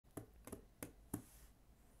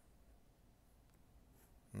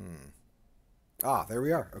Ah, there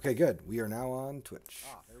we are. Okay, good. We are now on Twitch.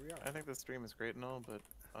 I think the stream is great and all, but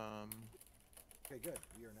Okay, good.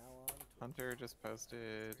 We are now on Twitch. Hunter just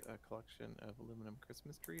posted a collection of aluminum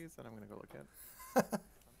Christmas trees that I'm gonna go look at.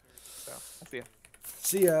 So I'll see ya.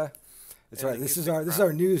 See ya. That's In right. the This is Houston our this is crowd.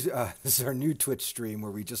 our new this is our new Twitch stream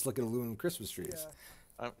where we just look at aluminum Christmas trees.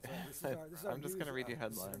 I'm, This is our I'm just gonna read you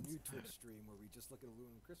this is our headlines. new Twitch stream where we just look at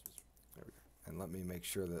aluminum Christmas trees. There we go. And let me make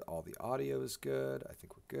sure that all the audio is good. I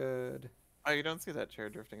think we're good. Oh, you don't see that chair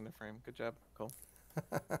drifting in the frame. Good job. Cool.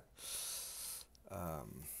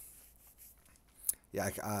 um, yeah,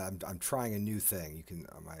 I'm trying a new thing. You can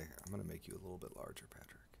I'm gonna make you a little bit larger, Patrick.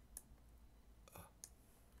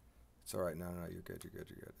 It's all right. No, you're good. You're good.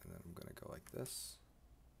 You're good. And then I'm gonna go like this.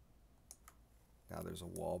 Now there's a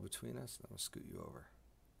wall between us. And I'm gonna scoot you over.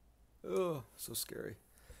 Oh, so scary.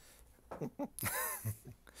 I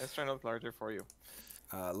was trying to look larger for you.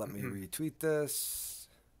 Let me retweet this.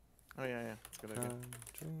 Oh yeah. It's a good idea.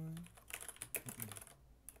 Join.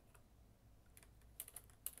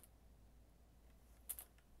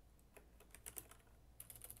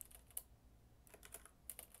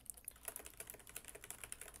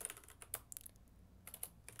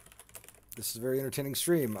 This is a very entertaining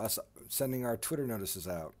stream. Us sending our Twitter notices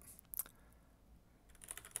out.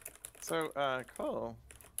 So, Cole,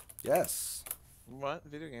 Yes. what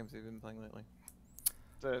video games have you been playing lately?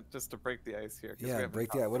 Just to break the ice here. 'Cause we Yeah. haven't Break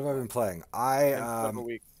talked the. What in have I been playing? I several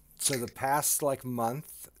weeks. So the past like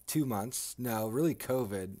month, 2 months. No, really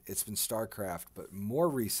COVID. It's been StarCraft, but more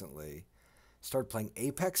recently, started playing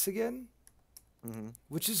Apex again, Mm-hmm.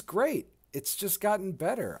 which is great. It's just gotten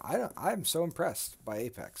better. I'm so impressed by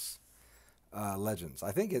Apex Legends.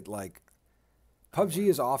 I think it like PUBG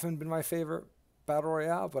has often been my favorite battle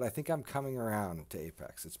royale, but I think I'm coming around to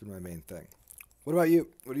Apex. It's been my main thing. What about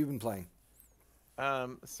you? What have you been playing?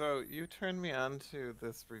 So you turned me on to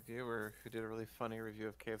this reviewer who did a really funny review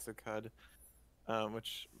of Caves of Cud,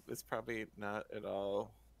 which is probably not at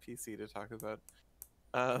all PC to talk about.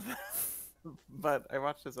 Um, but I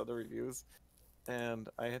watched his other reviews, and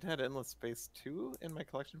I had Endless Space 2 in my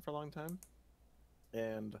collection for a long time,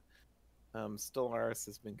 and Stellaris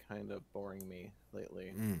has been kind of boring me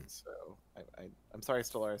lately. Mm. So I'm sorry,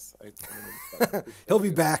 Stellaris. I didn't mean to He'll spoil be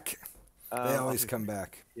you. back. They I'll always be come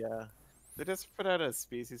back. Yeah. They just put out a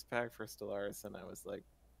species pack for Stellaris, and I was like,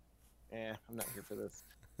 I'm not here for this.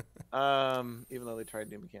 Even though they tried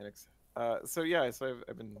new mechanics. So yeah, so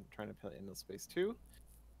I've been trying to play Endless Space 2.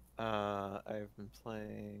 I've been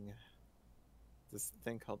playing this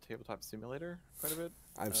thing called Tabletop Simulator quite a bit.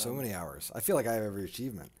 I have so many hours. I feel like I have every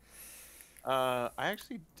achievement. I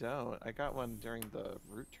actually don't. I got one during the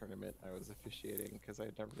Root tournament I was officiating because I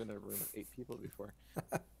had never been in a room with 8 people before.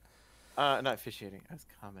 Not officiating, I was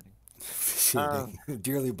commenting.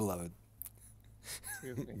 Dearly beloved.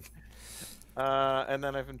 Excuse me. And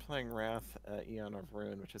then I've been playing Wrath, Eon of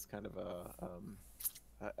Ruin, which is kind of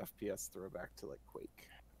a FPS throwback to like Quake.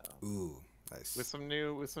 Ooh, nice. With some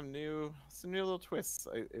new little twists.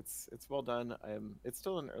 It's well done. It's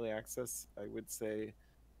still in early access. I would say,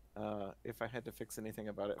 if I had to fix anything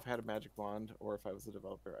about it, if I had a magic wand, or if I was a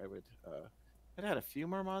developer, I would. I'd add a few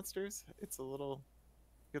more monsters. It's a little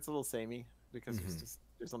samey because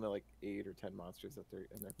there's only like 8 or 10 monsters that they're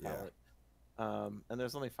in their palette. And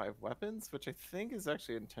there's only 5 weapons, which I think is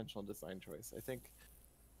actually an intentional design choice. I think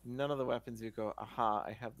none of the weapons you go, aha,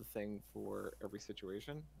 I have the thing for every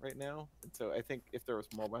situation right now. And so I think if there was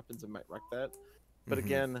more weapons, it might wreck that. But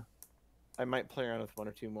again, I might play around with 1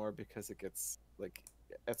 or 2 more because it gets like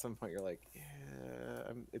at some point you're like,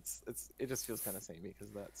 yeah, it just feels kind of samey because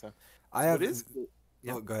of that. So I have. what is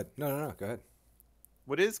yeah. Oh, go ahead. No. Go ahead.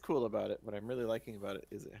 What is cool about it, what I'm really liking about it,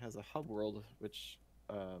 is it has a hub world, which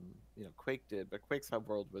Quake did, but Quake's hub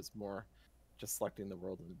world was more just selecting the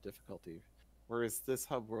world and the difficulty, whereas this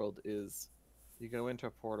hub world is you go into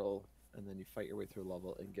a portal and then you fight your way through a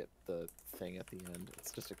level and get the thing at the end.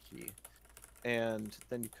 It's just a key, and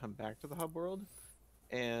then you come back to the hub world,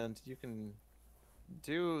 and you can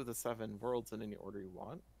do the 7 worlds in any order you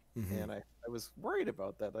want. And I was worried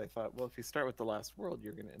about that. I thought, well, if you start with the last world,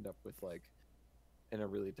 you're going to end up with like in a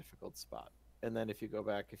really difficult spot. And then if you go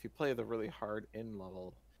back, if you play the really hard in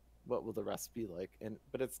level, what will the rest be like?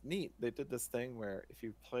 But it's neat. They did this thing where if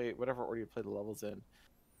you play whatever order you play the levels in,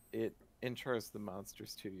 it intros the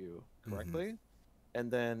monsters to you correctly,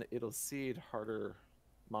 and then it'll seed harder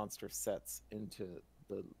monster sets into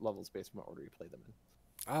the levels based on what order you play them in.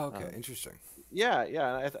 Oh, okay. Interesting.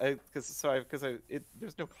 Yeah. Because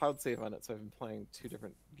there's no cloud save on it, so I've been playing 2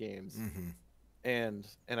 different games.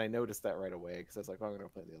 and I noticed that right away because I was like, oh, I'm gonna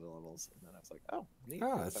play the other levels, and then I was like, oh, neat.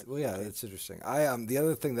 Oh, That's well, actually yeah, okay. it's interesting. The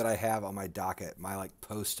other thing that I have on my docket, my like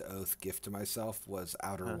post Oath gift to myself was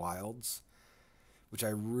Outer Uh-huh. Wilds, which I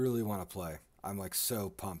really want to play. I'm like so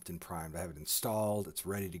pumped and primed. I have it installed. It's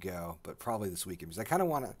ready to go, but probably this weekend because I kind of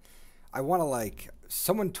want to. I want to like.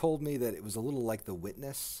 Someone told me that it was a little like The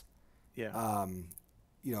Witness. Yeah. Um,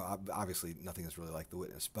 obviously nothing is really like The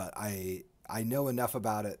Witness, but I know enough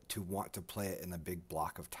about it to want to play it in a big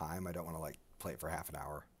block of time. I don't want to like play it for half an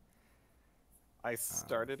hour. I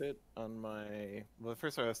Um, started it on my well,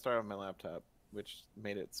 first I started on my laptop, which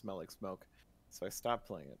made it smell like smoke, so I stopped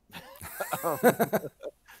playing it. um,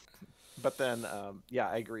 but then, yeah,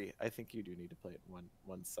 I agree. I think you do need to play it in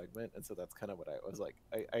one segment, and so that's kind of what I was like.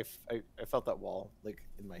 I felt that wall like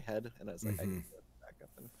in my head, and I was like, I need mhm. to back up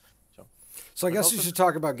and so. So I But guess we also, should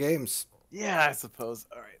talk about games. yeah, I suppose.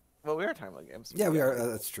 All right. Well, we are talking about games. Yeah, we Yeah, are.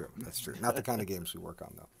 right. That's true. That's true. Not the kind of games we work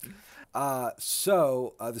on, though.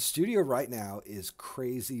 The studio right now is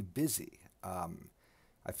crazy busy.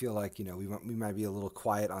 I feel like we might be a little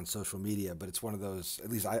quiet on social media, but it's one of those.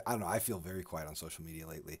 At least I don't know. I feel very quiet on social media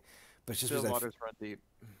lately, but it's just Still, because waters run deep.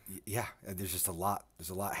 yeah, there's just a lot. There's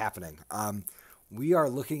a lot happening. We are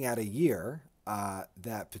looking at a year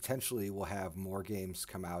that potentially will have more games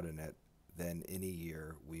come out in it than any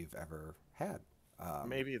year we've ever had. Um,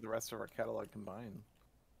 Maybe the rest of our catalog combined.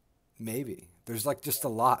 Maybe there's like just a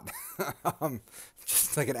lot, um,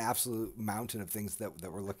 just like an absolute mountain of things that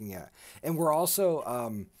we're looking at, and we're also,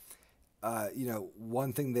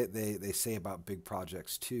 one thing that they say about big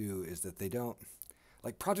projects too is that they don't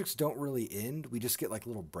like projects don't really end. We just get like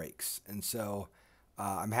little breaks, and so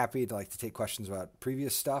I'm happy to like to take questions about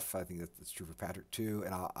previous stuff. I think that's true for Patrick too,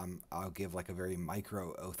 and I'll give like a very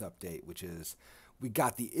micro Oath update, which is we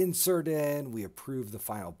got the insert in, we approved the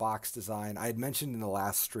final box design. I had mentioned in the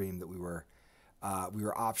last stream that we were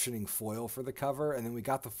optioning foil for the cover, and then we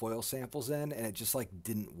got the foil samples in, and it just like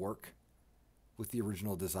didn't work with the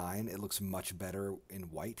original design. It looks much better in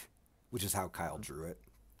white, which is how Kyle drew it.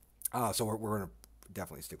 So we're gonna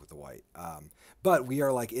definitely stick with the white. But we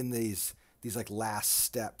are like in these like last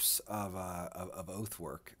steps of Oath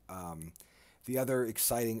work. The other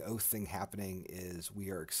exciting Oath thing happening is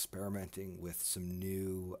we are experimenting with some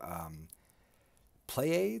new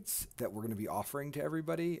play aids that we're going to be offering to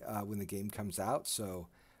everybody when the game comes out. So,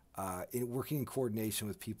 working in coordination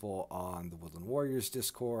with people on the Woodland Warriors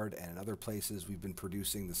Discord and in other places, we've been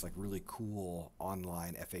producing this like really cool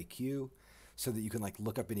online FAQ so that you can like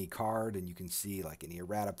look up any card and you can see like any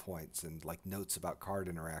errata points and like notes about card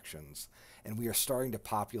interactions. And we are starting to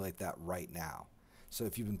populate that right now. So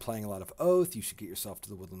if you've been playing a lot of Oath, you should get yourself to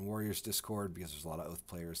the Woodland Warriors Discord because there's a lot of Oath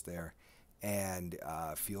players there. And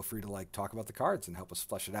feel free to like talk about the cards and help us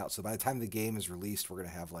flesh it out. So by the time the game is released, we're gonna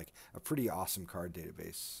have like a pretty awesome card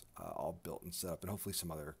database all built and set up, and hopefully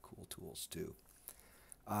some other cool tools too.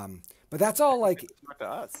 But that's all You can like, talk to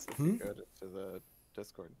us if you hmm? go to the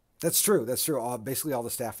Discord. That's true. That's true. Basically, all the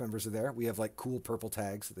staff members are there. We have like cool purple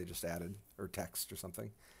tags that they just added, or text or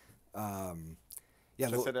something. Um, yeah.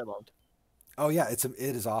 Which I said I loved. Oh yeah. It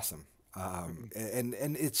is awesome. And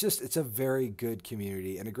it's a very good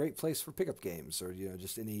community and a great place for pickup games or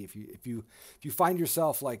just any if you find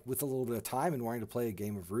yourself like with a little bit of time and wanting to play a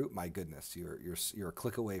game of Root, my goodness, you're a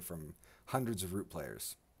click away from hundreds of Root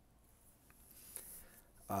players.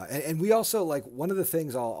 And we also like one of the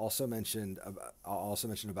things I'll also mention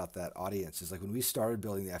about that audience is like when we started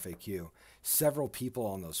building the FAQ, several people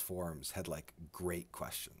on those forums had like great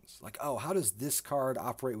questions. Like, oh, how does this card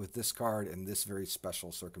operate with this card in this very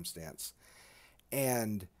special circumstance?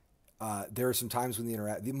 And there are some times when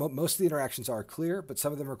most of the interactions are clear, but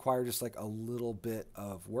some of them require just like a little bit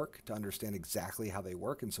of work to understand exactly how they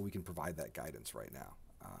work, and so we can provide that guidance right now.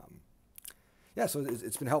 Yeah, so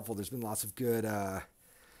it's been helpful. There's been lots of good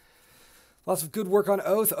work on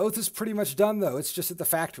Oath. Oath is pretty much done though. It's just at the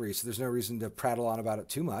factory, so there's no reason to prattle on about it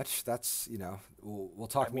too much. That's we'll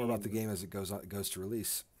I talk more about the mean, game as it goes to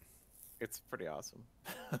release. it's pretty awesome.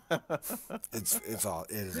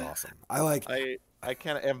 It is awesome. I like I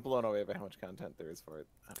can't am blown away by how much content there is for it.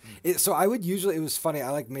 it. So I would usually, it was funny. I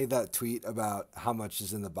like made that tweet about how much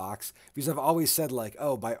is in the box because I've always said like,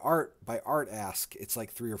 oh, by art ask, it's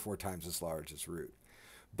like 3 or 4 times as large as Root.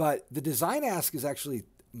 But the design ask is actually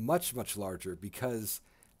much larger because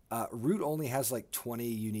Root only has like 20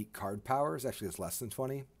 unique card powers. Actually, it's less than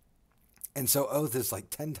 20. And so Oath is like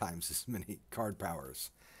 10 times as many card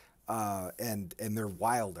powers. And they're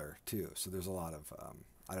wilder too. So there's a lot of,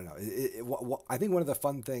 I don't know. I think one of the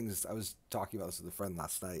fun things, I was talking about this with a friend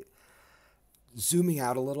last night, zooming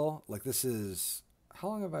out a little, like this is, how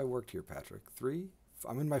long have I worked here, Patrick? 3?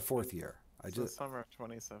 I'm in my 4th year. I So just summer of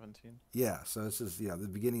 2017. yeah. So this is the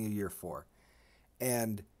beginning of year 4,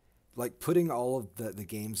 and like putting all of the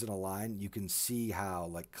games in a line, you can see how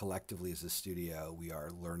like collectively as a studio we are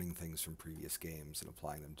learning things from previous games and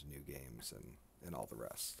applying them to new games and all the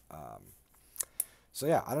rest. So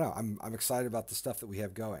yeah, I don't know. I'm excited about the stuff that we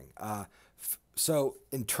have going. So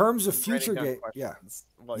in terms of I'm writing future down game, yeah, questions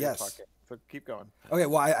while you're yes. talking. So keep going. Okay,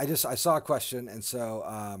 well I saw a question, and so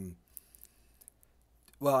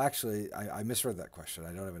well actually I misread that question.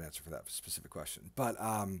 I don't have an answer for that specific question, but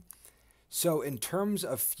so in terms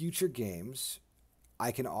of future games,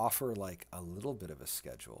 I can offer like a little bit of a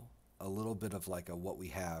schedule, a little bit of like a what we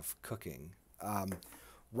have cooking. Um,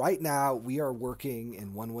 right now, we are working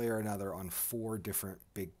in one way or another on 4 different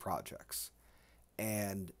big projects.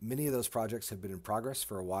 And many of those projects have been in progress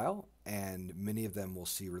for a while, and many of them will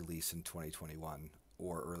see release in 2021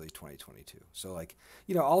 or early 2022. So like,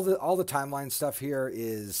 all the timeline stuff here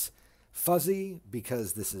is fuzzy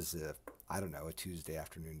because this is a I don't know, a Tuesday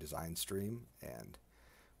afternoon design stream, and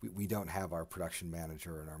we don't have our production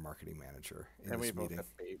manager and our marketing manager in And we this both meeting.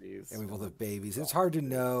 have babies. And we both And have babies. it's It's all hard to good.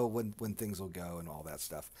 know when things will go and all that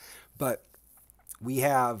stuff. But we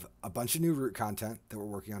have a bunch of new root content that we're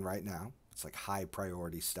working on right now. It's like high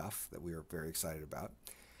priority stuff that we are very excited about.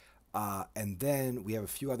 And then we have a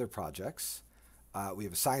few other projects. We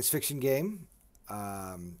have a science fiction game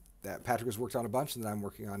that Patrick has worked on a bunch and that I'm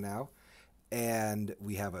working on now. And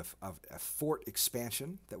we have a fort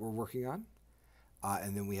expansion that we're working on.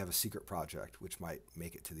 And then we have a secret project, which might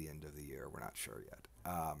make it to the end of the year. We're not sure yet.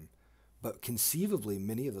 But conceivably,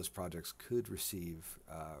 many of those projects could receive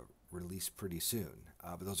release pretty soon.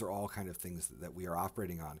 But those are all kind of things that we are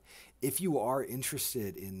operating on. If you are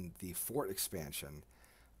interested in the fort expansion,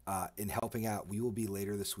 in helping out, we will be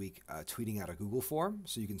later this week tweeting out a Google form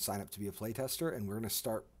so you can sign up to be a playtester, and we're going to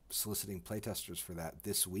start soliciting playtesters for that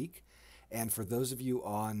this week. And for those of you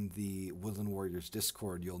on the Woodland Warriors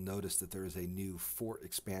Discord, you'll notice that there is a new fort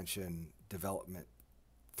expansion development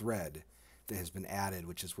thread that has been added,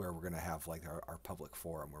 which is where we're going to have like our public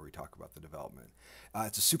forum where we talk about the development.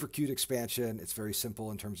 It's a super cute expansion. It's very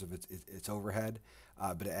simple in terms of its overhead,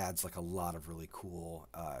 but it adds like a lot of really cool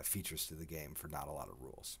features to the game for not a lot of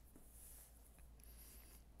rules.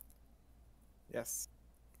 Yes.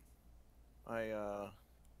 I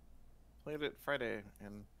played it Friday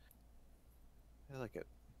and I like it.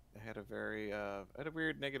 I had I had a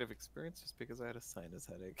weird negative experience just because I had a sinus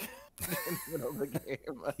headache in the middle of the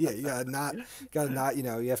game. Yeah, you gotta not,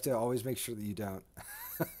 you have to always make sure that you don't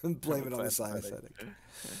blame it on the sinus headache.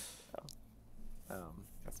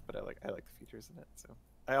 Yes, but I like the features in it. So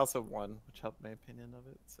I also won, which helped my opinion of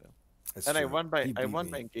it. So That's and true. I won by He beat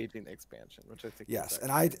me. engaging the expansion, which I think is Yes,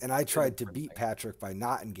 and actually I an tried to important beat thing. Patrick by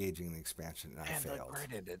not engaging in the expansion, and I And failed. look where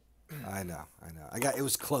it ended. I know. It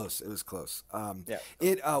was close. It was close. Yeah.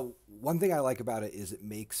 It one thing I like about it is it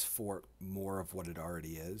makes Fort more of what it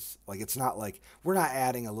already is. Like it's not like we're not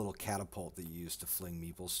adding a little catapult that you use to fling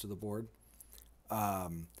meeples to the board.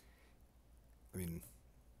 Um, I mean,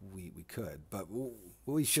 we could, but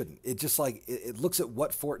we shouldn't. It just like it looks at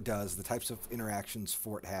what Fort does, the types of interactions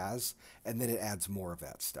Fort has, and then it adds more of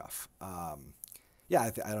that stuff. Yeah,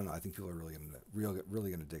 I don't know. I think people are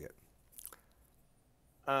really gonna dig it.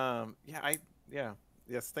 Yeah.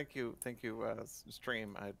 Yes, thank you,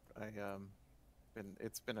 stream.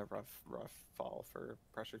 It's been a rough fall for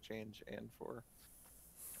pressure change and for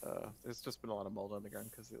there's just been a lot of mold on the ground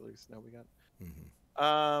because of the early snow we got.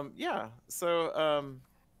 Hmm. Yeah.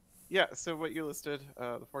 So what you listed,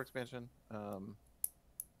 the fort expansion,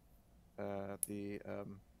 the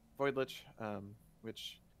Void Lich,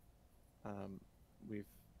 which um,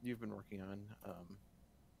 you've been working on.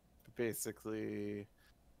 Basically,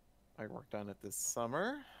 I worked on it this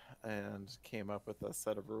summer and came up with a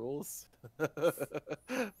set of rules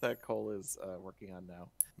that Cole is working on now.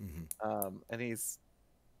 And he's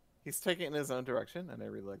taking it in his own direction, and I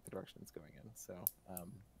really like the direction it's going in. So,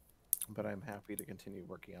 but I'm happy to continue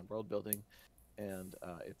working on world building, and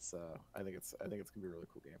I think it's gonna be a really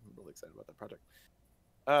cool game. I'm really excited about that project.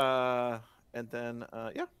 And then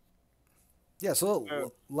yeah. Yeah,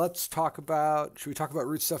 so let's talk about. Should we talk about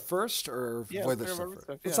root stuff first, or Yeah, avoid let's this talk stuff about root first?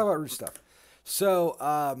 stuff, Let's yeah. talk about root stuff.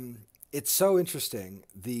 So it's so interesting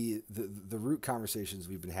the root conversations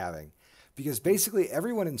we've been having, because basically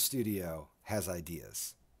everyone in studio has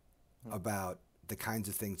ideas about the kinds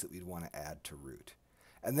of things that we'd want to add to root,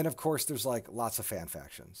 and then of course there's like lots of fan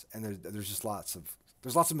factions, and there's just lots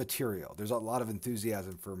of material. There's a lot of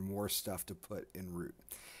enthusiasm for more stuff to put in root.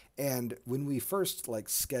 And when we first when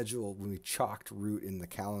we chalked root in the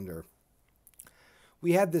calendar,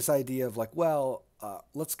 we had this idea of like, well,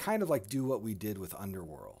 let's kind of like do what we did with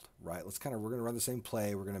Underworld, right? We're going to run the same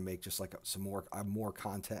play. We're going to make just like a more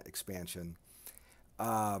content expansion.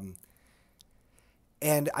 Um,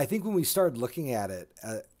 and I think when we started looking at it,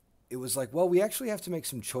 it was like, well, we actually have to make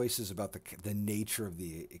some choices about the nature of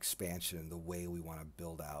the expansion, the way we want to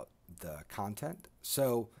build out the content.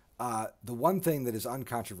 So the one thing that is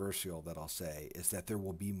uncontroversial that I'll say is that there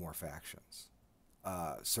will be more factions.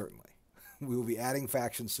 Certainly, we will be adding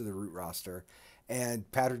factions to the root roster. And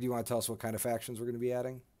Patrick, do you want to tell us what kind of factions we're going to be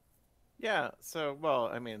adding? Yeah. So, well,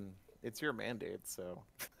 I mean, it's your mandate, so.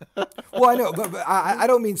 Well, I know, but I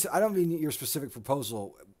don't mean your specific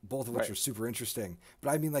proposal, both of which Right. are super interesting. But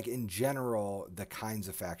I mean like in general, the kinds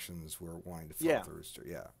of factions we're wanting to fill Yeah.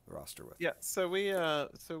 out the roster with. Yeah. So we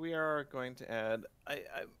are going to add.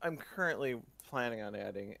 I'm currently planning on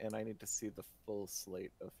adding, and I need to see the full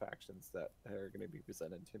slate of factions that are going to be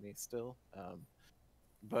presented to me still.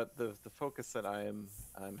 But the focus that I'm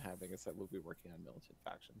having is that we'll be working on militant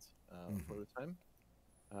factions for the time.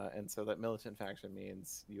 And so that militant faction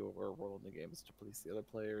means your role in the game is to police the other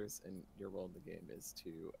players, and your role in the game is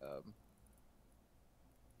to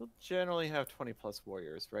we'll generally have 20 plus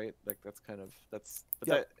warriors, right? Like but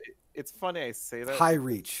Yep. it's funny I say that. High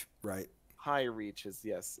reach, right? High reach is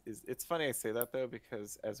it's funny I say that though,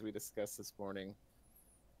 because as we discussed this morning,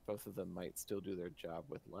 both of them might still do their job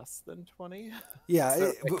with less than 20. Yeah,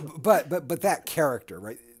 So, but that character,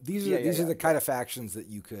 right? These are yeah, the kind of factions that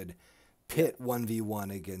you could pit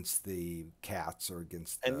 1v1 against the cats or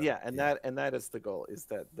against and the, that is the goal, is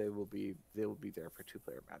that they will be there for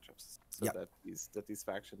 2-player matchups, so Yep. that these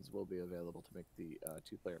factions will be available to make the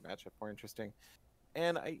 2-player matchup more interesting.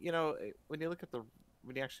 And when you look at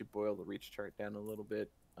when you actually boil the reach chart down a little bit,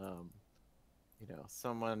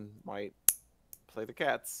 someone might play the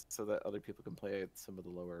cats so that other people can play some of the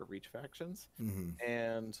lower reach factions. Mhm.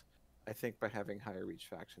 And I think by having higher reach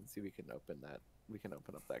factions, we can open up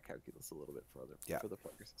that calculus a little bit further for the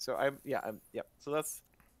players. So So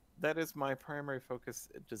that is my primary focus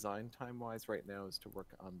design time wise right now, is to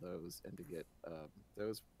work on those and to get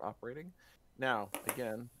those operating. Now,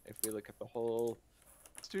 again, if we look at the whole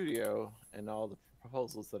studio and all the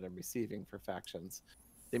proposals that I'm receiving for factions,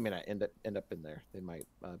 they may not end up in there. They might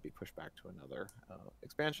be pushed back to another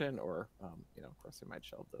expansion, or of course, they might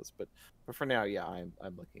shelve those. But for now, yeah, I'm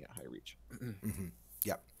looking at high reach.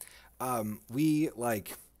 Yep. We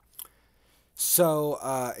like. So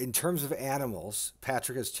in terms of animals,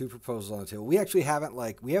 Patrick has 2 proposals on the table. We actually haven't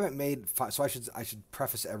made. So I should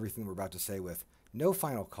preface everything we're about to say with no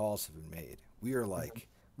final calls have been made. We are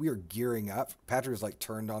we are gearing up. Patrick has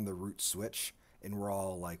turned on the root switch, and we're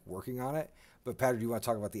all working on it. But Patrick, do you want to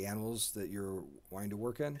talk about the animals that you're wanting to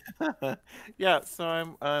work in? Yeah,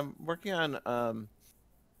 so I'm working on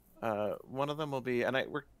one of them will be, and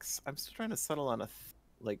I'm still trying to settle on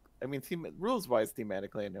rules wise,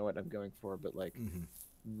 thematically I know what I'm going for, but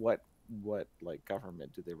what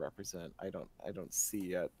government do they represent? I don't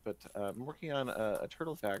see yet. But I'm working on a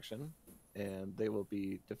turtle faction, and they will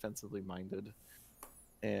be defensively minded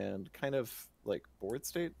and kind of board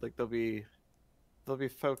state. They'll be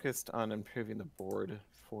focused on improving the board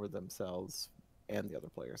for themselves and the other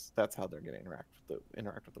players. That's how they're going to interact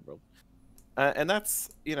with the world. And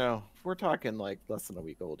that's, we're talking less than a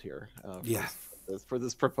week old here for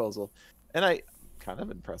this proposal. And I kind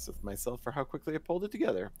of impressed with myself for how quickly I pulled it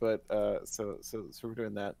together. But so we're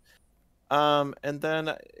doing that. And then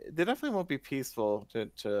they definitely won't be peaceful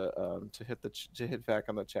to hit back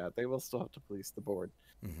on the chat. They will still have to police the board.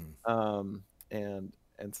 And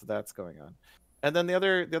so that's going on. And then the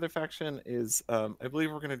other faction is, I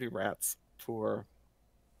believe we're going to do rats for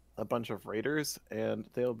a bunch of raiders, and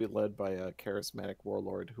they'll be led by a charismatic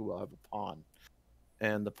warlord who will have a pawn,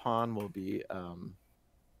 and the pawn will be kind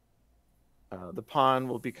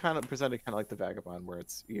of presented like the vagabond, where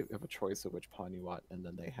you have a choice of which pawn you want, and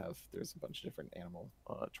then there's a bunch of different animal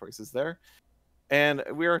choices there. And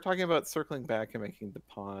we are talking about circling back and making the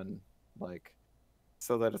pawn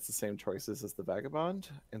so that it's the same choices as the vagabond,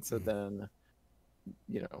 and so then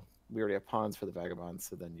we already have pawns for the vagabonds,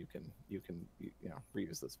 so then you can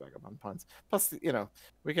reuse those vagabond pawns. Plus,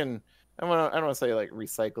 we can. I don't want to say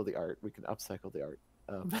recycle the art. We can upcycle the art.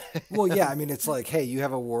 Well, yeah, I mean, it's hey, you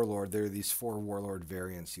have a warlord. There are these 4 warlord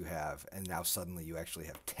variants you have, and now suddenly you actually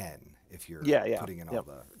have 10 if you're putting in all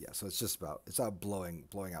the So it's about blowing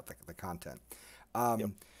out the content.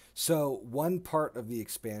 So one part of the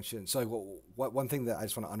expansion. So one thing that I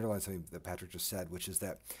just want to underline, something that Patrick just said, which is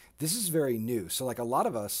that this is very new. So a lot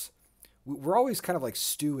of us, we're always kind of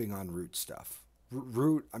stewing on root stuff.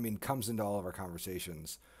 Root, I mean, comes into all of our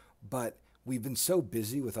conversations, but we've been so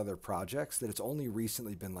busy with other projects that it's only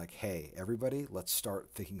recently been like, hey, everybody, let's start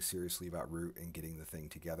thinking seriously about Root and getting the thing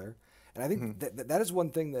together. And I Mhm. think that is one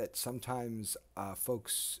thing that sometimes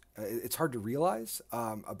folks, it's hard to realize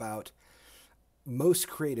about most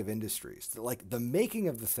creative industries. Like the making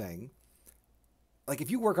of the thing, like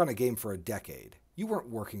if you work on a game for a decade, you weren't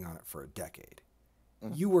working on it for a decade.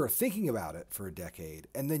 Mhm. You were thinking about it for a decade,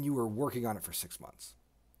 and then you were working on it for 6 months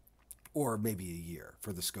or maybe a year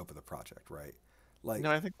for the scope of the project, right? Like,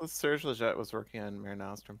 No, I think Serge Leggett was working on Mare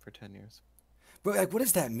Nostrum for 10 years. but like, what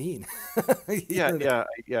does that mean? You Yeah, know, yeah,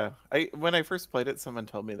 yeah. I when I first played it, someone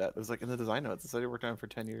told me that. It was like in the design notes. It said he worked on it for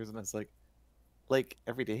 10 years, and I was like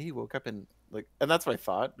every day he woke up and like, and that's what I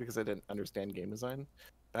thought because I didn't understand game design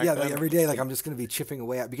back yeah, like then. every day, like Like, I'm just gonna be chipping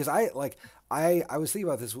away at because I was thinking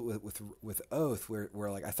about this with Oath, where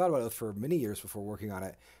like I thought about Oath for many years before working on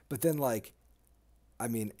it, but then like I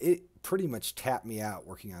mean, it pretty much tapped me out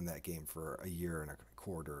working on that game for a year and a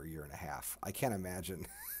quarter, a year and a half. I can't imagine.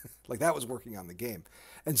 Like that was working on the game.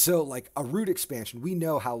 And so like a Root expansion, we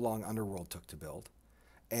know how long Underworld took to build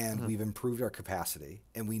and mhm. we've improved our capacity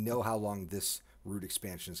and we know how long this Root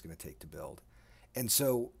expansion is going to take to build. And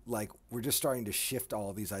so like we're just starting to shift all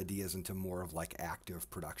of these ideas into more of like active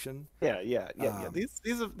production. Yeah, yeah, yeah, yeah. Um,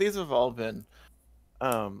 These have all been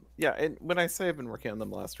yeah, and when I say I've been working on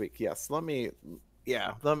them last week, yes, let me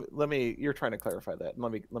you're trying to clarify that.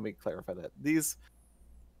 Let me clarify that.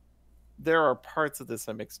 There are parts of this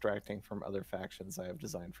I'm extracting from other factions I have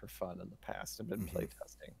designed for fun in the past and been mhm.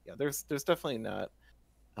 playtesting. Yeah, there's definitely not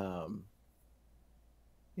um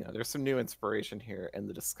there's some new inspiration here, and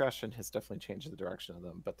the discussion has definitely changed the direction of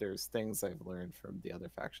them. But there's things I've learned from the other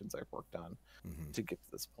factions I've worked on Mhm. to get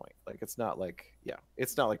to this point. Like it's not like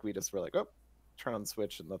we just were like, oh, turn on the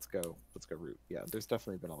switch and let's go root. Yeah, there's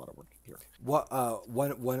definitely been a lot of work here. What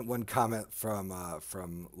one comment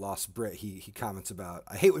from Lost Brit, he comments about,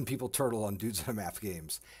 I hate when people turtle on dudes on a map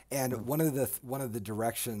games, and Mhm. one of the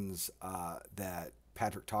directions that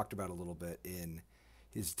Patrick talked about a little bit in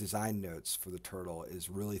his design notes for the turtle is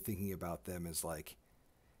really thinking about them as like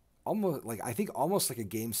almost like I think almost like a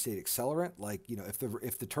game state accelerant. Like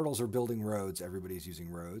if the turtles are building roads, everybody's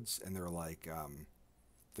using roads, and they're like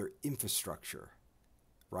their infrastructure,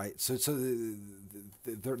 right? So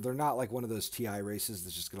they're not like one of those TI races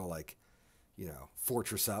that's just gonna like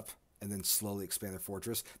fortress up and then slowly expand their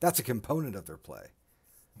fortress. That's a component of their play.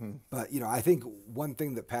 Mhm. But I think one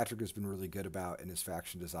thing that Patrick has been really good about in his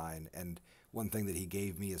faction design, and one thing that he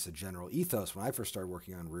gave me as a general ethos when I first started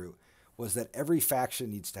working on Root, was that every faction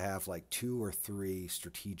needs to have like 2 or 3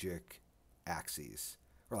 strategic axes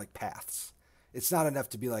or like paths. It's not enough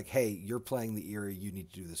to be like, hey, you're playing the Eerie, you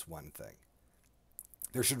need to do this one thing.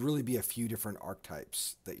 There should really be a few different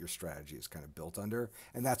archetypes that your strategy is kind of built under,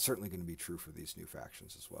 and that's certainly going to be true for these new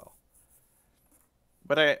factions as well.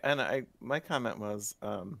 But my comment was,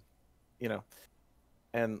 you know,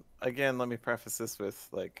 and again, let me preface this with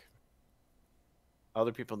like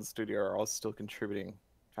other people in the studio are all still contributing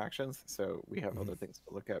factions, so we have Mm-hmm. other things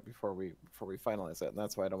to look at before we finalize it, and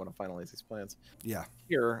that's why I don't want to finalize these plans Yeah,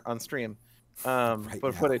 here on stream. right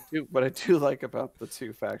But what now. I do like about the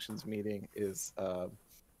two factions meeting is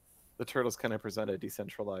the turtles kind of present a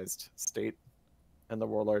decentralized state, and the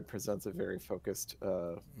warlord presents a very focused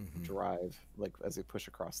Mm-hmm. drive, like as they push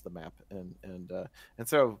across the map, and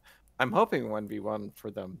so I'm hoping 1v1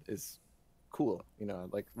 for them is cool.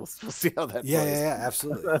 Like we'll see how that Yeah, yeah, plays. yeah,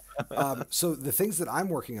 absolutely. So the things that I'm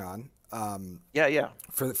working on Yeah, yeah,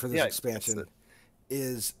 for this yeah. It's expansion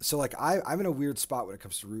is so like I'm in a weird spot when it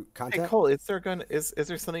comes to Root Hey content. Cole, is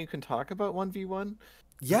there something you can talk about 1v1?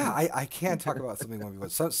 Yeah, I can talk about something 1v1.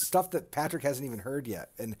 Some stuff that Patrick hasn't even heard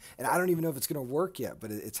yet, and I don't even know if it's going to work yet,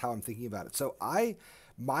 but it's how I'm thinking about it. So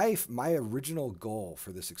my original goal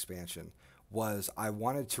for this expansion was I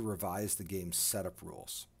wanted to revise the game's setup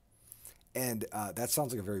rules, and that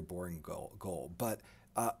sounds like a very boring goal, but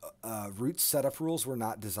Root's setup rules were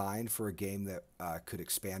not designed for a game that could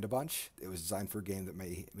expand a bunch. It was designed for a game that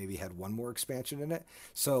maybe had one more expansion in it.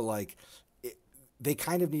 So like, they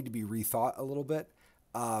kind of need to be rethought a little bit.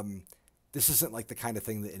 Um, this isn't like the kind of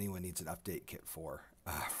thing that anyone needs an update kit for,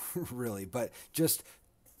 really. But just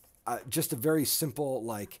a very simple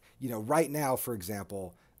like right now, for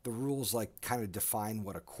example, the rules like kind of define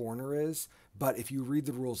what a corner is. But if you read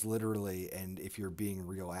the rules literally, and if you're being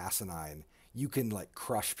real asinine, you can like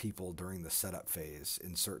crush people during the setup phase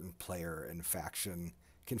in certain player and faction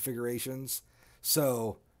configurations.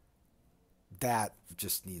 So that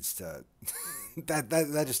just needs to that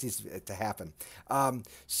just needs to happen.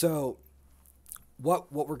 So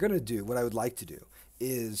what we're gonna do, what I would like to do,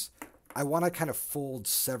 is I want to kind of fold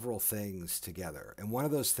several things together. And one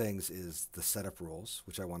of those things is the setup rules,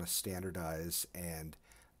 which I want to standardize and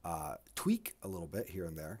tweak a little bit here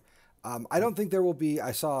and there. I don't think there will be.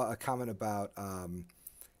 I saw a comment about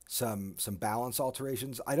some balance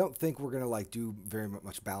alterations. I don't think we're gonna like do very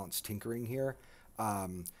much balance tinkering here,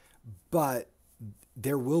 um, but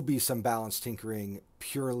there will be some balance tinkering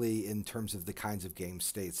purely in terms of the kinds of game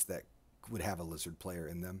states that would have a lizard player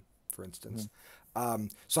in them, for instance.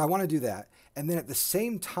 So I want to do that, and then at the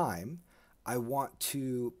same time, I want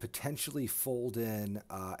to potentially fold in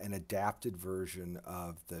an adapted version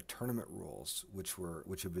of the tournament rules,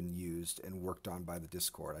 which have been used and worked on by the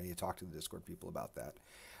Discord. I need to talk to the Discord people about that,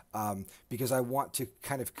 because I want to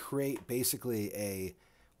kind of create basically a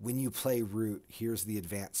when you play Root, here's the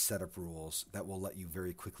advanced setup rules that will let you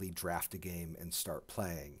very quickly draft a game and start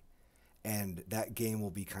playing. And that game will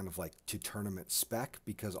be kind of like to tournament spec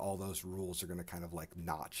because all those rules are going to kind of like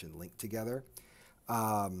notch and link together.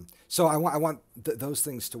 So I want those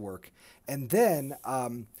things to work. And then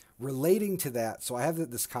relating to that, so I have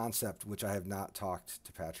this concept, which I have not talked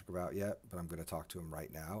to Patrick about yet, but I'm going to talk to him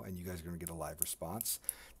right now, and you guys are going to get a live response.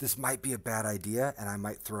 This might be a bad idea, and I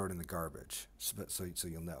might throw it in the garbage, so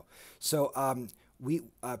you'll know. So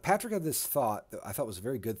Patrick had this thought that I thought was a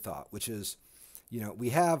very good thought, which is, we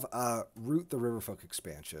have Root the Riverfolk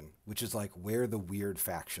expansion, which is like where the weird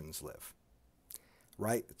factions live.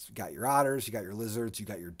 Right? You got your otters, you got your lizards, you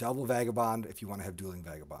got your double vagabond if you want to have dueling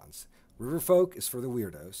vagabonds. Riverfolk is for the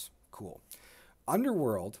weirdos. Cool.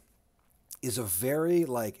 Underworld is a very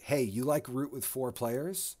like, hey, you like Root with 4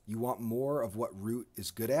 players? You want more of what Root is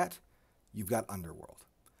good at? You've got Underworld.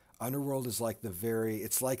 Underworld is like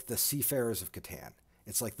it's like the Seafarers of Catan.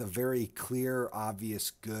 It's like the very clear, obvious,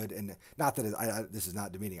 good, and not that this is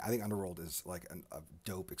not demeaning. I think Underworld is like a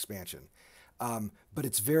dope expansion. But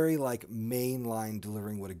it's very like mainline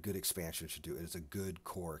delivering what a good expansion should do. It is a good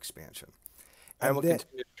core expansion. I will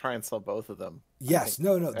continue to try and sell both of them. Yes,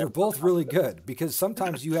 no, they're both really good because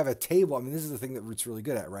sometimes you have a table. I mean, this is the thing that Root's really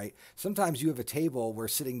good at, right? Sometimes you have a table where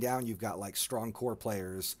sitting down, you've got like strong core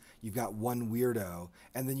players, you've got one weirdo,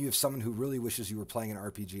 and then you have someone who really wishes you were playing an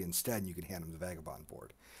RPG instead, and you can hand them the Vagabond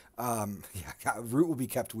board. Root will be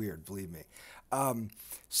kept weird, believe me.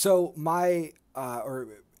 So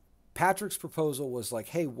Patrick's proposal was like,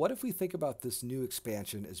 hey, what if we think about this new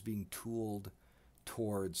expansion as being tooled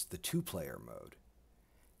towards the 2-player mode?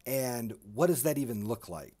 And what does that even look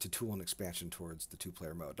like to tool an expansion towards the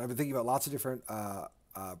 2-player mode? I've been thinking about lots of different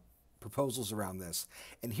proposals around this.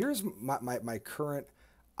 And here's my current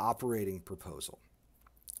operating proposal.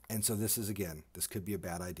 And so this could be a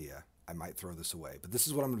bad idea. I might throw this away. But this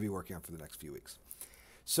is what I'm going to be working on for the next few weeks.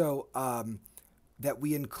 So that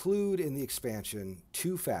we include in the expansion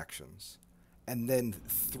 2 factions and then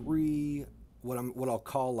 3 what I'll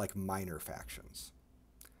call like minor factions.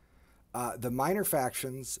 The minor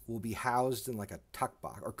factions will be housed in like a tuck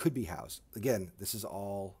box, or could be housed. Again, this is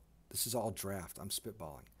all draft. I'm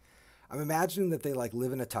spitballing. I'm imagining that they like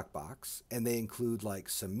live in a tuck box and they include like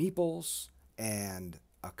some meeples and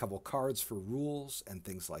a couple cards for rules and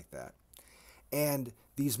things like that. And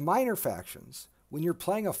these minor factions, when you're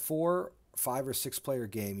playing a 4, 5, or 6-player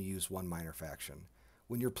game, you use 1 minor faction.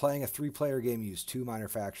 When you're playing a 3-player game, you use 2 minor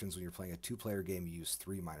factions. When you're playing a 2-player game, you use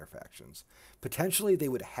 3 minor factions. Potentially, they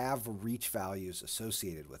would have reach values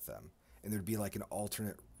associated with them, and there'd be like an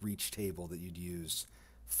alternate reach table that you'd use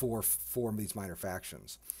for these minor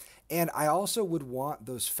factions. And I also would want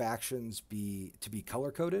those factions to be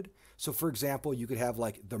color-coded. So, for example, you could have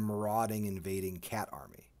like the marauding invading cat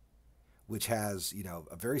army, which has,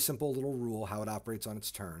 a very simple little rule how it operates on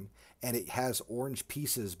its turn. And it has orange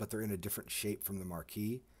pieces, but they're in a different shape from the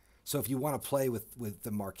marquee. So if you want to play with the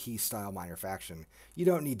marquee style minor faction, you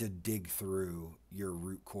don't need to dig through your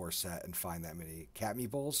Root core set and find that many cat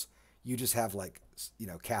meeples. You just have like,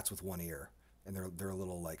 cats with 1 ear, and they're a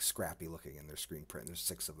little like scrappy looking in their screen print. There's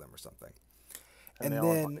 6 of them or something. And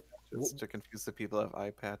then to confuse the people of eye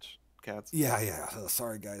patch cats. Yeah. Oh,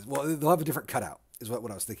 sorry guys. Well, they'll have a different cutout is what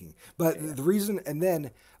I was thinking. But yeah. The reason, and then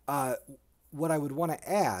what I would want to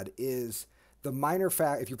add is the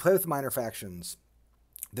if you play with minor factions,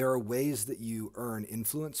 there are ways that you earn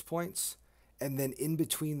influence points, and then in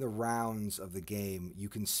between the rounds of the game, you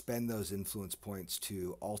can spend those influence points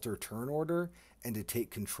to alter turn order and to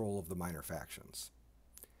take control of the minor factions.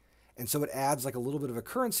 And so it adds like a little bit of a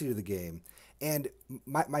currency to the game. And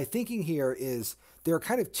my thinking here is there are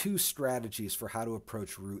kind of 2 strategies for how to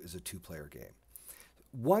approach Root as a 2-player game.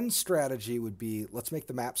 One strategy would be, let's make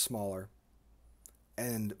the map smaller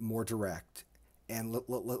and more direct, and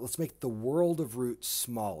let's make the world of Root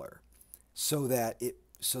smaller so that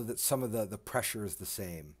some of the pressure is the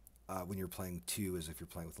same when you're playing two as if you're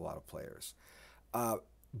playing with a lot of players. Uh,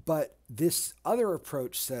 but this other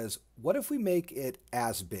approach says, what if we make it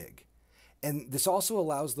as big? And this also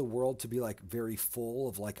allows the world to be like very full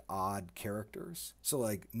of like odd characters. So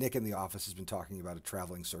like Nick in the office has been talking about a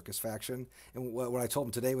traveling circus faction, and what I told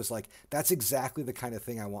him today was like that's exactly the kind of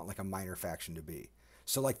thing I want like a minor faction to be.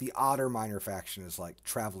 So like the otter minor faction is like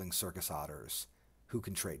traveling circus otters who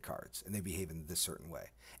can trade cards and they behave in this certain way.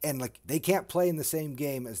 And like they can't play in the same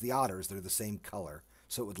game as the otters, they're the same color,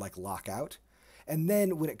 so it would like lock out. And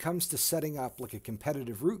then when it comes to setting up like a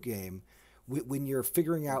competitive root game, when you're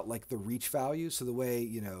figuring out like the reach value, so the way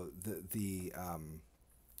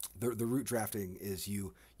the root drafting is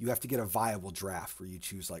you have to get a viable draft where you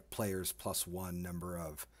choose like players plus one number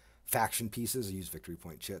of faction pieces. I use victory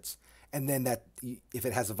point chits, and then that if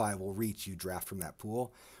it has a viable reach, you draft from that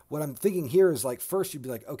pool. What I'm thinking here is like first you'd be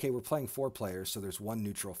like, okay, we're playing four players, so there's one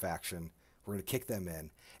neutral faction. We're going to kick them in,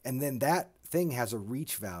 and then that thing has a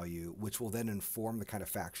reach value, which will then inform the kind of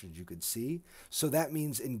factions you could see. So that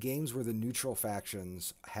means in games where the neutral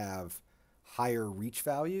factions have higher reach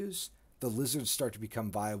values, the lizards start to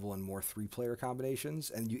become viable in more three-player combinations,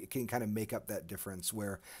 and you can kind of make up that difference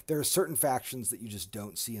where there are certain factions that you just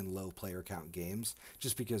don't see in low player count games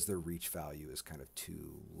just because their reach value is kind of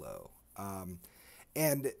too low.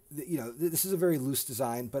 And this is a very loose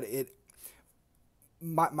design, but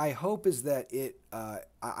my hope is that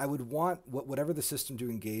I would want whatever the system to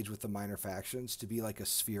engage with the minor factions to be like a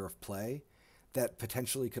sphere of play that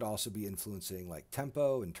potentially could also be influencing like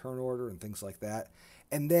tempo and turn order and things like that.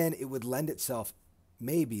 And then it would lend itself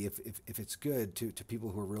maybe if it's good to people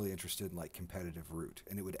who are really interested in like competitive root,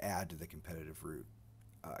 and it would add to the competitive root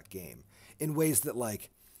game in ways that like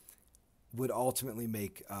would ultimately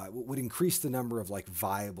make would increase the number of like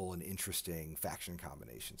viable and interesting faction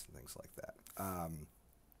combinations and things like that.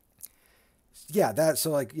 That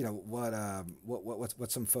so like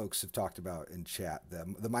what some folks have talked about in chat,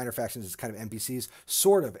 the minor factions is kind of NPCs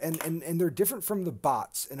sort of, and they're different from the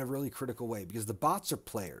bots in a really critical way because the bots are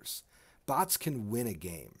players. Bots can win a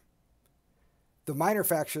game. The minor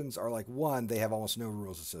factions are like one, they have almost no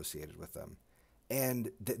rules associated with them.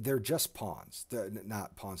 And they're just pawns. They're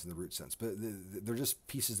not pawns in the root sense, but they're just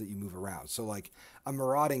pieces that you move around. So like a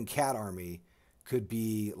marauding cat army could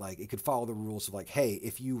be like, it could follow the rules of like, hey,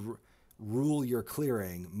 if you rule your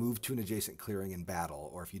clearing, move to an adjacent clearing and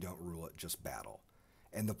battle, or if you don't rule it, just battle.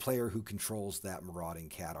 And the player who controls that marauding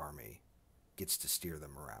cat army gets to steer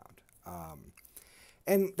them around.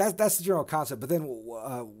 And that's the general concept. But then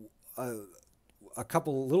a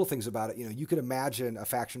couple little things about it. You could imagine a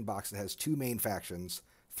faction box that has two main factions,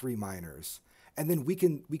 three minors, and then we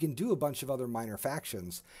can do a bunch of other minor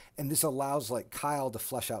factions. And this allows like Kyle to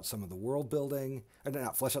flesh out some of the world building, or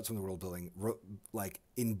not flesh out some of the world building, like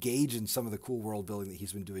engage in some of the cool world building that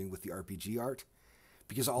he's been doing with the RPG art,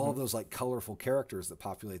 because all of those like colorful characters that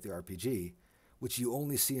populate the RPG, which you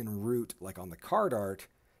only see in Root, like on the card art,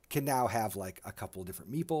 can now have like a couple of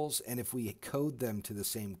different meeples, and if we code them to the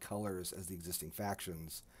same colors as the existing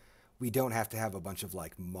factions, we don't have to have a bunch of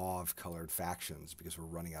like mauve colored factions because we're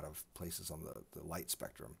running out of places on the light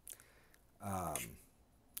spectrum.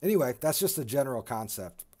 Anyway, that's just a general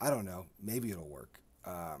concept. I don't know. Maybe it'll work.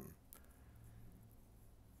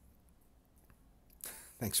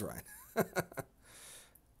 Thanks, Ryan.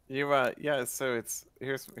 So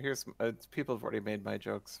here's people have already made my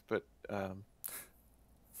jokes, but I'm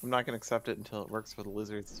not going to accept it until it works for the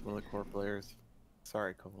lizards as one of the core players.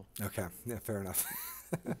 Sorry, Cole. Okay. Yeah, fair enough.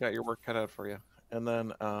 You got your work cut out for you. And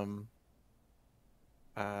then, what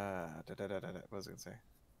was I going to say?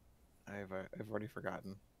 I've already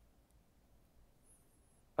forgotten.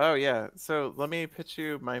 Oh, yeah. So let me pitch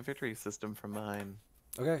you my victory system from mine.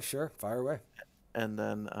 Okay, sure. Fire away. And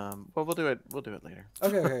then, we'll do it later.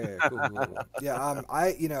 Okay. Cool. Yeah.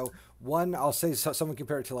 I'll say someone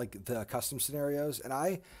compare it to like the custom scenarios,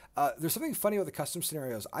 and there's something funny about the custom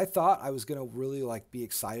scenarios. I thought I was gonna really like be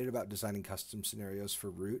excited about designing custom scenarios for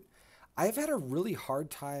Root. I've had a really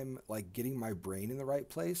hard time like getting my brain in the right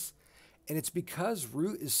place, and it's because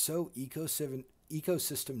Root is so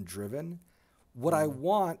ecosystem driven. What I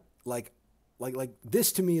want, like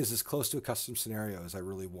this to me is as close to a custom scenario as I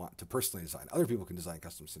really want to personally design. Other people can design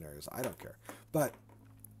custom scenarios. I don't care. But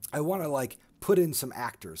I want to like put in some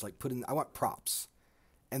actors, I want props.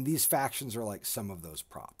 And these factions are like some of those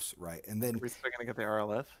props, right? And then are we still going to get the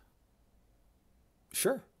RLF?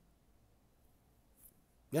 Sure.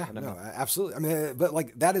 Yeah, no, absolutely. I mean, but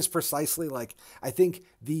like that is precisely like, I think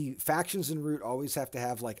the factions in Root always have to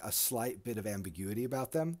have like a slight bit of ambiguity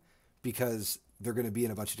about them because they're going to be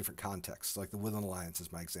in a bunch of different contexts. Like the Woodland Alliance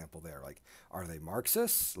is my example there. Like, are they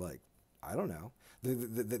Marxists? Like, I don't know.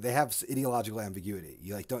 They have ideological ambiguity.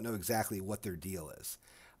 You like don't know exactly what their deal is.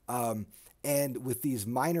 Um, and with these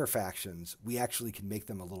minor factions, we actually can make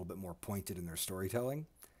them a little bit more pointed in their storytelling,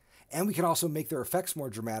 and we can also make their effects more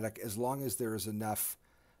dramatic as long as there is enough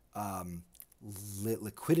um,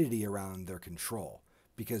 liquidity around their control.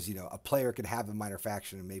 Because a player could have a minor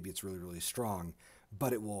faction and maybe it's really really strong,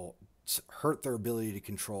 but it will hurt their ability to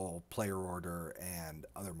control player order and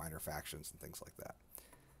other minor factions and things like that.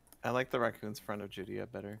 I like the raccoon's front of Judea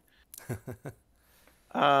better.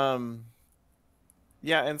 um,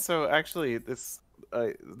 yeah, and so actually, this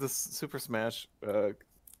Super Smash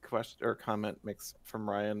question or comment makes from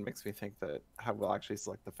Ryan makes me think that how we'll actually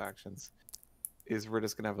select the factions is we're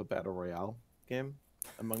just gonna have a battle royale game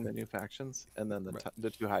among the new factions, and then Right. the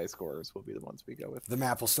two highest scorers will be the ones we go with. The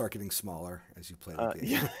map will start getting smaller as you play the game.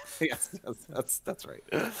 Yeah, yes, that's right.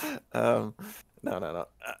 Um, no.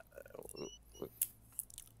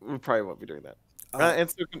 We probably won't be doing that.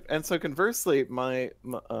 And so conversely,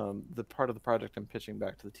 the part of the project I'm pitching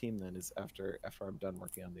back to the team then is after I'm done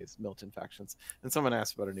working on these Milton factions, and someone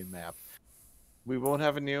asked about a new map. We won't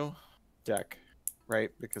have a new deck, right?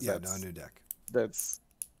 Because no new deck.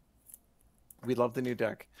 We love the new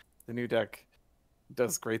deck. The new deck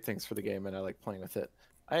does great things for the game, and I like playing with it.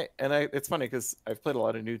 It's funny because I've played a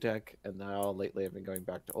lot of new deck, and now lately I've been going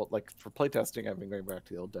back to old. Like for playtesting, I've been going back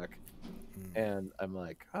to the old deck, and I'm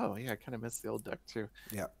like, oh yeah, I kind of miss the old deck too.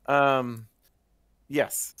 Yeah.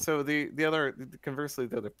 Yes. So conversely,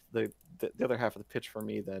 the other half of the pitch for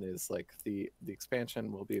me then is like the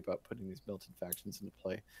expansion will be about putting these Milton factions into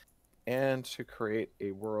play, and to create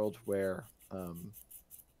a world where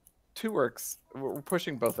two works. We're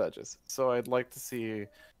pushing both edges. So I'd like to see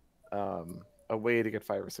a way to get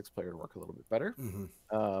 5 or 6 player to work a little bit better.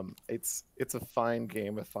 It's a fine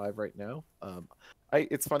game with 5 right now.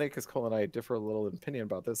 It's funny because Cole and I differ a little in opinion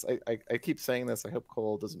about this. I keep saying this. I hope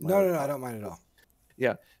Cole doesn't mind. No, I don't mind at all.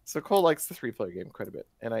 Yeah. So Cole likes the 3-player game quite a bit,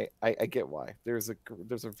 and I get why. There's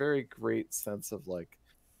a very great sense of like,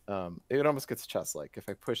 it almost gets chess like. If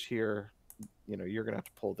I push here, you're gonna have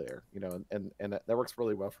to pull there, and that works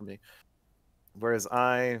really well for me. Whereas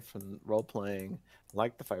I, from role playing,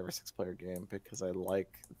 like the 5 or 6 player game because I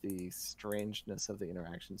like the strangeness of the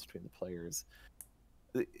interactions between the players.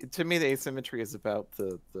 To me, the asymmetry is about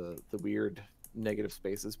the weird negative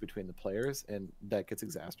spaces between the players, and that gets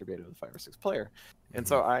exacerbated with 5 or 6 player. And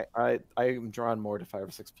so I am drawn more to 5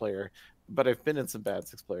 or 6 player, but I've been in some bad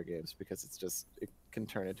 6 player games because it can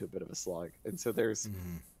turn into a bit of a slog. And so there's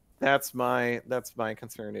that's my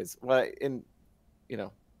concern is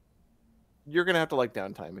you're gonna have to like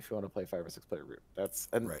downtime if you want to play 5 or 6 player route.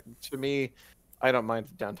 To me, I don't mind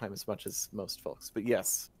downtime as much as most folks. But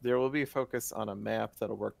yes, there will be a focus on a map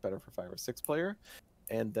that'll work better for 5 or 6 player,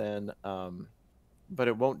 and then but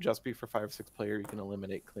it won't just be for 5 or 6 player. You can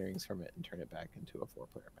eliminate clearings from it and turn it back into a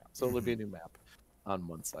 4-player map. So it'll be a new map on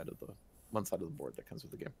one side of the board that comes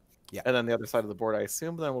with the game. Yeah, and then the other side of the board, I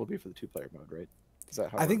assume, then will be for the 2-player mode, right? Is that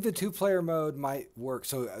how I think the 2-player mode might work.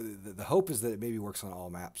 So the hope is that it maybe works on all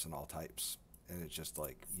maps and all types, and it's just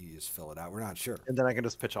like you just fill it out. We're not sure. And then I can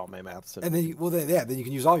just pitch all my maps. And then then you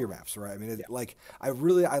can use all your maps, right? I mean, like I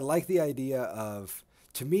like the idea of,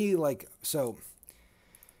 to me, like, so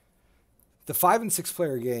the 5 and 6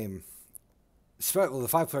 player game. Well, the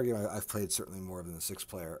 5-player game I've played certainly more than the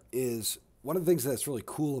 6-player is one of the things that's really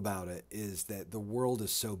cool about it is that the world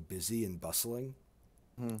is so busy and bustling.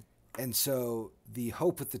 And so the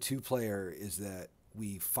hope with the 2-player is that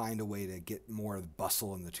we find a way to get more of the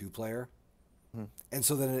bustle in the 2-player. And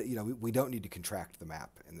so then, we don't need to contract the map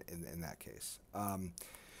in that case.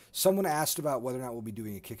 Someone asked about whether or not we'll be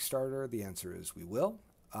doing a Kickstarter. The answer is we will.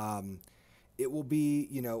 It will be,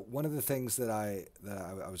 one of the things that I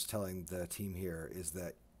was telling the team here is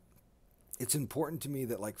that it's important to me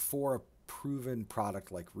that, like, for a proven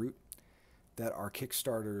product like Root, that our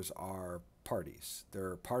Kickstarters are parties.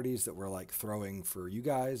 They're parties that we're like throwing for you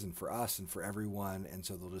guys and for us and for everyone, and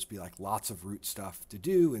so there'll just be like lots of Root stuff to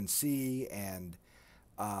do and see, and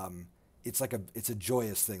it's a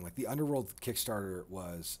joyous thing. Like the Underworld Kickstarter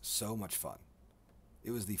was so much fun.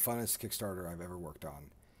 It was the funnest Kickstarter I've ever worked on,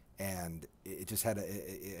 and it just had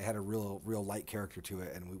a real light character to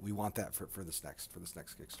it, and we want that for this next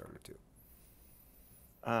Kickstarter too.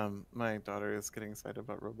 My daughter is getting excited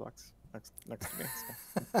about Roblox next to me.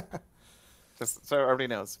 So. Just so everybody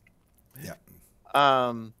knows. Yeah.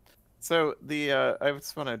 So I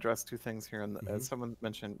just want to address 2 things here. And as someone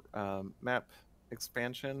mentioned, map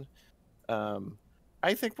expansion.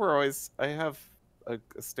 I think I have a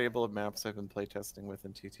stable of maps I've been playtesting with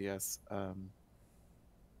in TTS.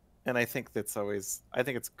 And I think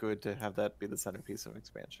it's good to have that be the centerpiece of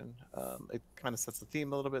expansion. It kind of sets the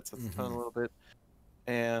theme a little bit, sets the tone a little bit,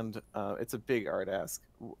 and it's a big art ask.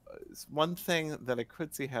 One thing that I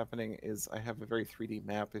could see happening is I have a very 3D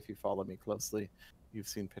map. If you follow me closely, you've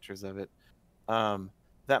seen pictures of it.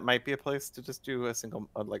 That might be a place to just do a single,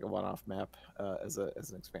 like a one-off map as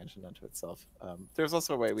an expansion unto itself. There's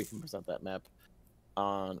also a way we can present that map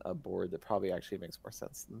on a board that probably actually makes more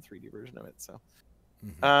sense than the 3D version of it. So.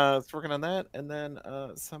 It's working on that, and then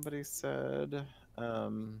somebody said,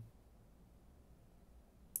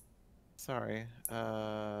 sorry,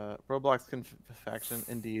 Roblox faction.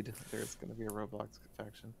 Indeed, there's going to be a Roblox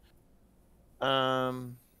faction.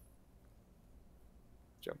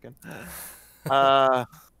 Joking. For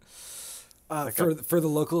the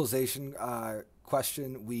localization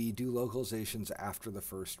question, we do localizations after the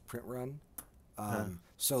first print run.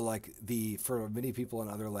 So like for many people in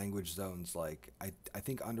other language zones, like I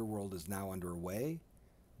think Underworld is now underway,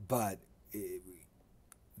 but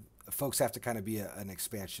folks have to kind of be an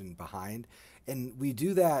expansion behind, and we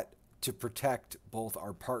do that to protect both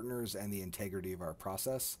our partners and the integrity of our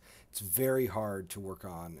process. It's very hard to work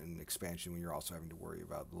on an expansion when you're also having to worry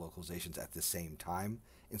about the localizations at the same time,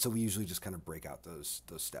 and so we usually just kind of break out those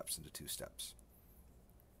steps into 2 steps.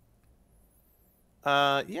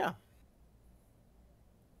 Yeah.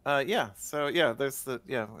 So yeah, there's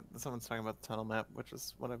someone's talking about the tunnel map, which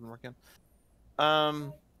is what I've been working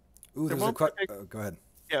on. Ooh, there's a question. Go ahead.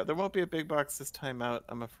 Yeah, there won't be a big box this time out,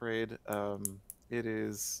 I'm afraid. It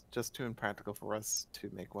is just too impractical for us to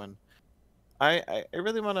make one. I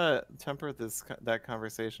really want to temper that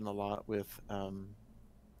conversation a lot with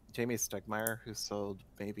Jamie Stegmeyer, who sold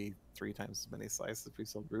maybe 3 times as many slices. We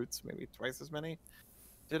sold Roots, maybe twice as many.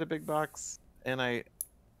 Did a big box, and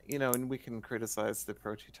and we can criticize the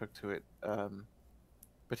approach he took to it,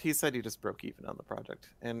 but he said he just broke even on the project.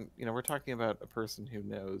 And we're talking about a person who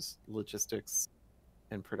knows logistics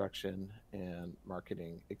and production and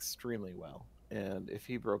marketing extremely well. And if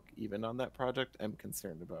he broke even on that project, I'm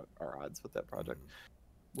concerned about our odds with that project.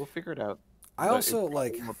 We'll figure it out. I also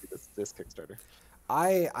like this Kickstarter.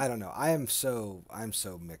 I don't know. I'm so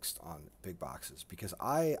mixed on big boxes because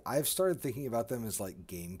I've started thinking about them as like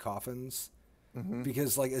game coffins.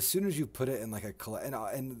 Because like as soon as you put it in like and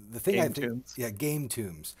the thing game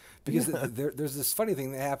tombs, because there's this funny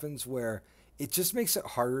thing that happens where it just makes it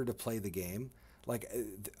harder to play the game. Like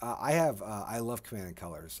I love Command and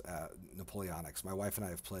Colors, Napoleonics. My wife and I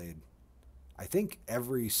have played, I think,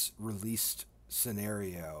 every released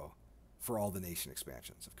scenario for all the nation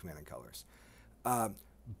expansions of Command and Colors.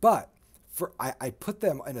 But I put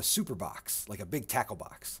them in a super box, like a big tackle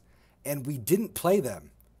box, and we didn't play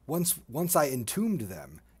them once I entombed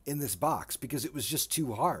them in this box because it was just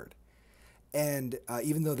too hard. And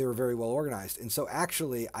even though they were very well organized. And so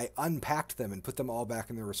actually I unpacked them and put them all back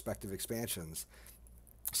in their respective expansions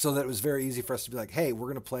so that it was very easy for us to be like, hey, we're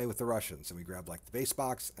going to play with the Russians. And we grab like the base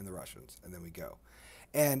box and the Russians, and then we go.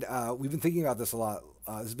 And we've been thinking about this a lot.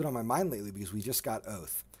 This has been on my mind lately because we just got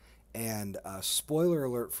Oath. And spoiler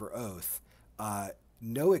alert for Oath,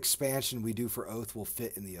 no expansion we do for Oath will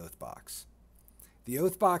fit in the Oath box. The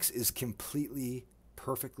Oath box is completely,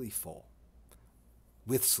 perfectly full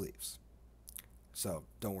with sleeves. So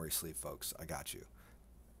don't worry, sleeve folks, I got you.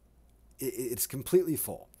 It's completely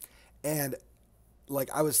full. And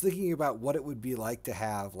like I was thinking about what it would be like to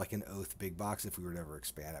have like an Oath big box if we were to ever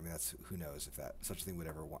expand. I mean, who knows if such a thing would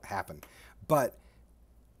ever happen. But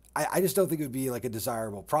I just don't think it would be like a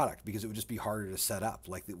desirable product because it would just be harder to set up.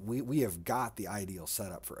 Like we have got the ideal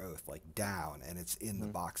setup for Oath like down, and it's in the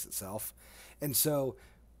box itself. And so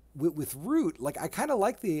with Root, like I kind of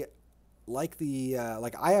like I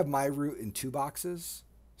have my Root in 2 boxes,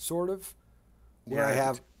 sort of, where I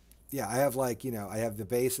have like, I have the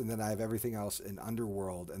base and then I have everything else in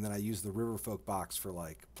Underworld, and then I use the Riverfolk box for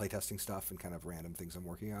like playtesting stuff and kind of random things I'm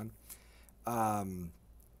working on.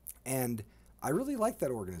 And I really like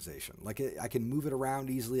that organization. Like I can move it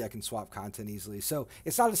around easily. I can swap content easily. So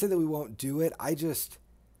it's not to say that we won't do it. I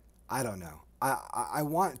don't know. I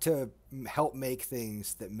want to help make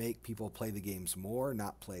things that make people play the games more,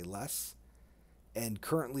 not play less. And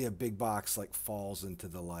currently a big box like falls into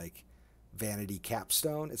the like vanity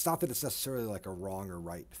capstone. It's not that it's necessarily like a wrong or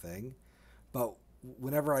right thing, but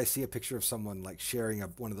whenever I see a picture of someone like sharing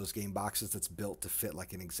one of those game boxes that's built to fit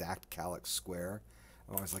like an exact calyx square,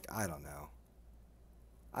 I'm always like, I don't know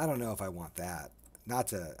if I want that. I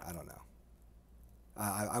don't know.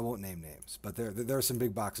 I won't name names, but there are some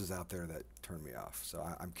big boxes out there that turn me off. So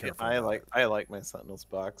I'm careful. I like my Sentinels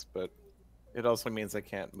box, but it also means I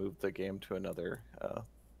can't move the game to another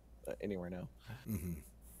anywhere now.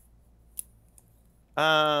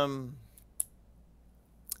 Um.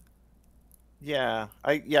 Yeah,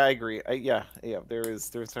 I agree. Yeah. There's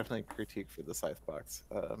definitely a critique for the Scythe box.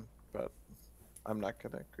 But I'm not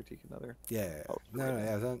gonna critique another Yeah. publisher No, right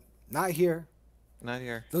no, now. yeah, not here. Not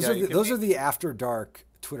here. Those Yeah, are you give those me. are the after dark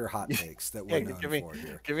Twitter hot takes that Yeah, we're known give me, for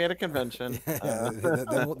here. give me at a convention. Yeah,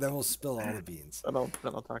 then we'll spill all the beans. Then I'll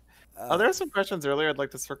talk. Uh, There are some questions earlier I'd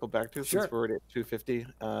like to circle back to since sure, we're already at 250.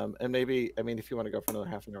 And maybe, I mean, if you want to go for another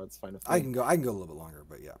half an hour, it's fine with I me. can go. I can go a little bit longer,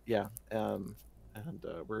 but yeah. Yeah. And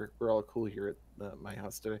we're all cool here at my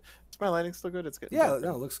house today. Is my lighting still good? It's getting Yeah, dark.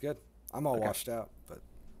 no, it looks good. I'm all Okay. washed out, but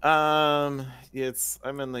I'm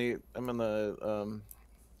in the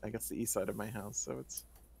I guess the east side of my house, so it's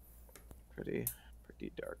pretty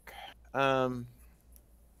dark.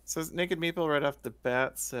 So Naked Meeple right off the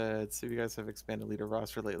bat said, "So you guys have expanded leader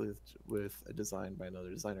roster lately with a design by another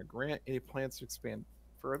designer, Grant. Any plans to expand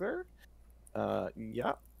further?"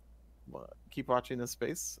 Yeah. Well, keep watching this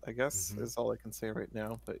space, I guess, Mhm. is all I can say right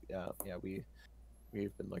now. But yeah, we've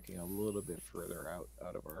been looking a little bit further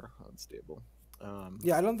out of our unstable.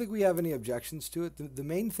 Yeah, I don't think we have any objections to it. The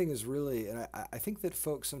main thing is really, and I think that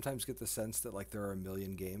folks sometimes get the sense that like there are a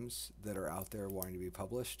million games that are out there wanting to be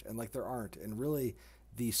published, and like there aren't. And really,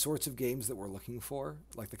 the sorts of games that we're looking for,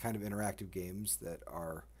 like the kind of interactive games that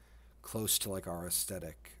are close to like our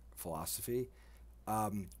aesthetic philosophy.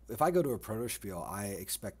 If I go to a proto spiel, I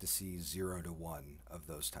expect to see 0 to 1 of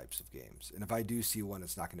those types of games, and if I do see one,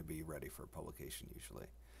 it's not going to be ready for publication usually.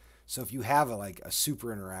 So if you have like a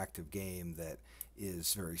super interactive game that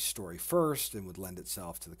is very story first and would lend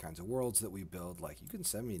itself to the kinds of worlds that we build, like you can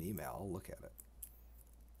send me an email, I'll look at it.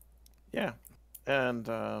 Yeah, and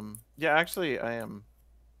yeah, actually, I am.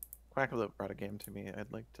 Quackalope brought a game to me.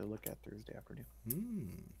 I'd like to look at Thursday afternoon.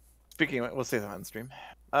 Speaking of it, we'll say that on stream.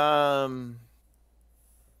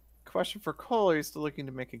 Question for Cole: Are you still looking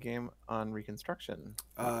to make a game on Reconstruction?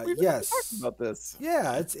 We've been Yes. talking about this.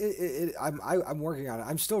 Yeah, I'm working on it.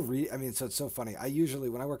 I'm still I mean, so it's so funny. I usually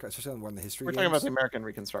when I work, especially on the history We're games, talking about the American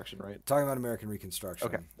Reconstruction, right? talking about American Reconstruction.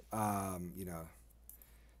 Okay. You know,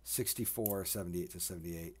 64, 78 to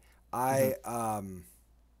 78.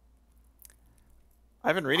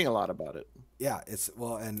 I've been reading a lot about it. Yeah, it's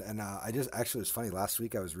well, and I just actually it's funny. Last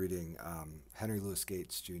week I was reading Henry Louis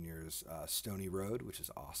Gates Jr.'s Stony Road, which is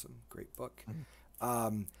awesome, great book.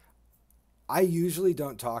 I usually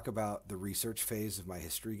don't talk about the research phase of my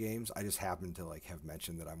history games. I just happen to like have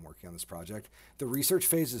mentioned that I'm working on this project. The research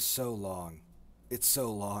phase is so long, it's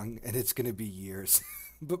so long, and it's going to be years.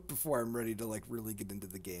 But before I'm ready to like really get into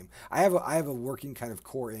the game, I have a working kind of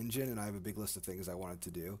core engine, and I have a big list of things I wanted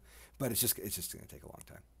to do. But it's just going to take a long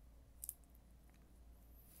time.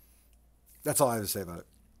 That's all I have to say about it.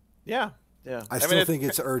 Yeah. I still think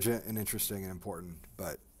it's urgent and interesting and important,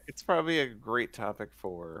 but it's probably a great topic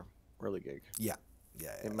for early gig. Yeah.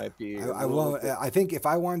 It might be. I won't. I think if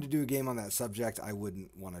I wanted to do a game on that subject, I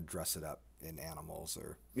wouldn't want to dress it up in animals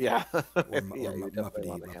or yeah, or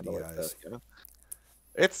Muppety eyes. Yeah.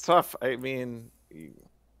 It's tough. I mean,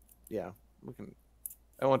 yeah, we can.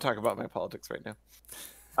 I won't talk about my politics right now.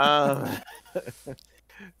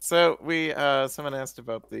 So someone asked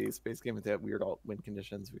about the space game with that weird alt win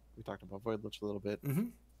conditions. We talked about Void Lich a little bit. Mm-hmm.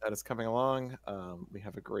 That is coming along. We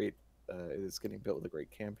have a great. It is getting built with a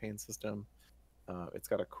great campaign system. It's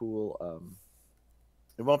got a cool.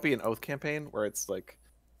 It won't be an Oath campaign where it's like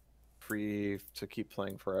free to keep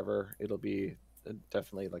playing forever. It'll be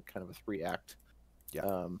definitely like kind of a 3-act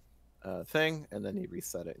thing, and then you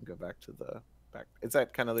reset it and go back to the back. Is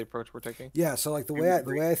that kind of the approach we're taking? Yeah. So like the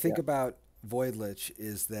way I think about Void Lich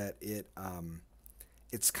is that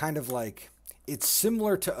it's kind of like it's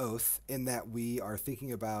similar to Oath in that we are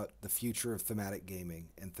thinking about the future of thematic gaming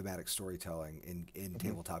and thematic storytelling in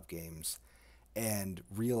tabletop games, and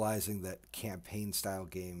realizing that campaign style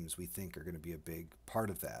games we think are going to be a big part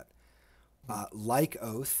of that. Like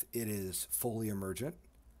Oath, it is fully emergent.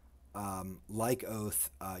 Like Oath,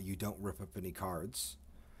 you don't rip up any cards.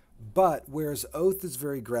 But whereas Oath is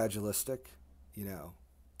very gradualistic,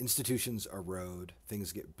 institutions erode,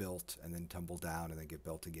 things get built and then tumble down and then get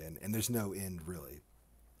built again, and there's no end really.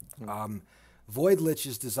 Void Lich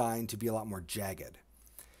is designed to be a lot more jagged.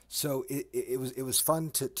 So it was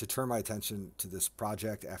fun to turn my attention to this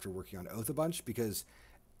project after working on Oath a bunch, because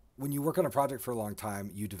when you work on a project for a long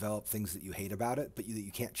time, you develop things that you hate about it, but that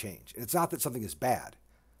you can't change. And it's not that something is bad.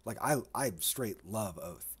 Like I straight love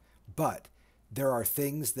Oath, but there are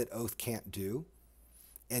things that Oath can't do.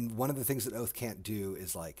 And one of the things that Oath can't do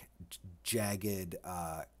is like jagged,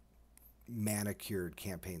 manicured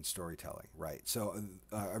campaign storytelling, right? So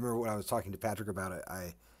I remember when I was talking to Patrick about it,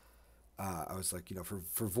 I was like,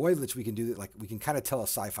 for Void Lich, we can do that. Like we can kind of tell a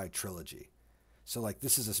sci-fi trilogy. So like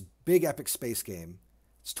this is this big epic space game.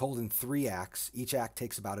 It's told in 3 acts. Each act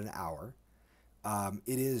takes about an hour.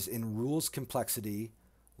 It is in rules complexity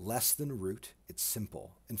less than Root. It's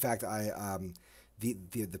simple. In fact,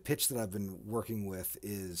 the pitch that I've been working with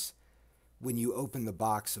is when you open the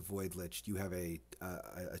box of Void Lich, you have a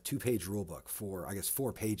 2-page rule book for, I guess,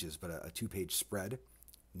 4 pages, but a 2-page spread,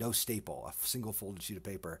 no staple, a single folded sheet of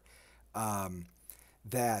paper,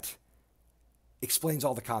 that explains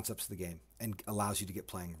all the concepts of the game and allows you to get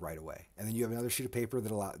playing right away. And then you have another sheet of paper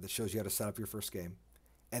that shows you how to set up your first game.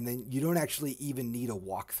 And then you don't actually even need a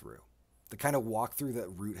walkthrough. The kind of walkthrough that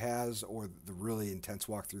Root has, or the really intense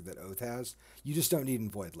walkthrough that Oath has, you just don't need in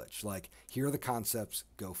Void Lich. Like, here are the concepts,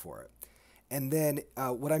 go for it. And then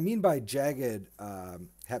what I mean by jagged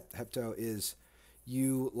hepto is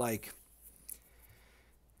you like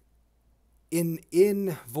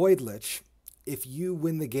in Void Lich, if you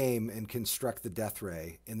win the game and construct the death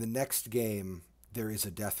ray, in the next game there is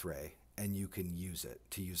a death ray and you can use it,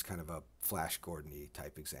 to use kind of a Flash Gordon-y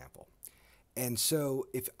type example. And so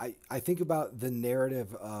if I think about the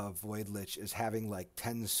narrative of Void Lich as having like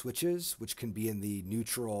 10 switches, which can be in the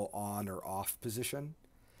neutral, on, or off position.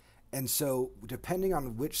 And so depending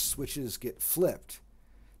on which switches get flipped,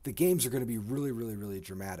 the games are going to be really, really, really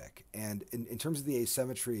dramatic. And in terms of the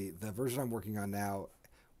asymmetry, the version I'm working on now,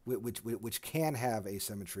 which can have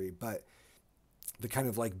asymmetry, but the kind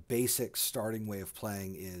of like basic starting way of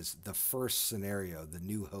playing is the first scenario, the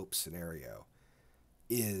New Hope scenario,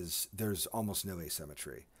 is there's almost no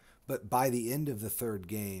asymmetry. But by the end of the third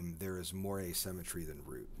game, there is more asymmetry than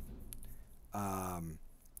Root.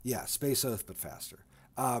 Yeah, Space Oath, but faster.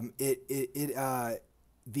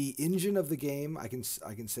 The engine of the game, I can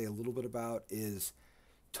say a little bit about, is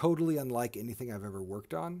totally unlike anything I've ever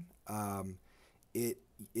worked on.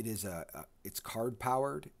 It's card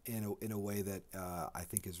powered in a way that I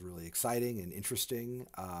think is really exciting and interesting.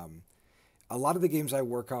 A lot of the games I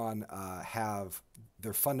work on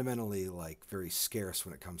they're fundamentally like very scarce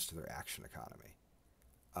when it comes to their action economy.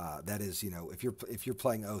 That is, if you're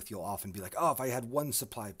playing Oath, you'll often be like, oh, if I had 1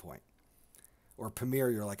 supply point. Or Pamir,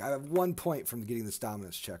 you're like, I have 1 point from getting this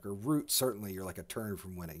dominance check. Or Root, certainly, you're like a turn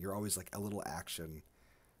from winning. You're always like a little action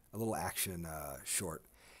short.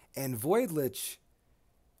 And Void Lich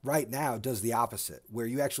right now does the opposite, where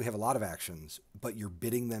you actually have a lot of actions, but you're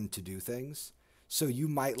bidding them to do things. So you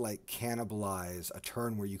might like cannibalize a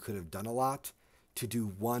turn where you could have done a lot to do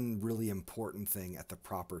one really important thing at the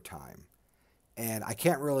proper time. And I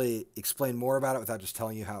can't really explain more about it without just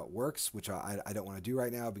telling you how it works, which I don't want to do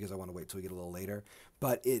right now because I want to wait till we get a little later.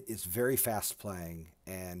 But it is very fast playing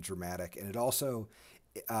and dramatic. And it also,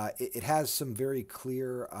 it has some very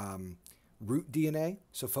clear Root DNA.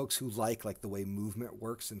 So folks who like the way movement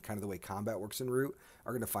works and kind of the way combat works in Root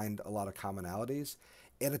are going to find a lot of commonalities.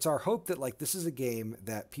 And it's our hope that like this is a game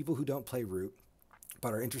that people who don't play Root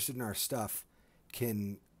but are interested in our stuff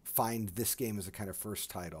can find this game as a kind of first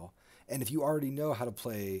title. And if you already know how to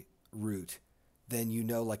play Root, then you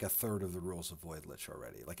know like a third of the rules of Void Lich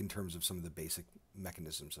already, like in terms of some of the basic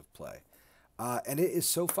mechanisms of play. And it is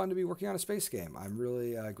so fun to be working on a space game. I'm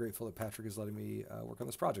really grateful that Patrick is letting me work on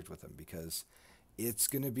this project with him, because it's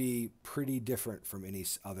going to be pretty different from any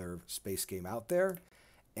other space game out there.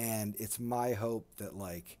 And it's my hope that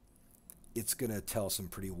like it's going to tell some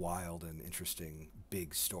pretty wild and interesting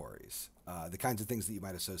big stories. The kinds of things that you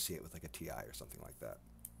might associate with like a TI or something like that.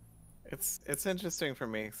 It's interesting for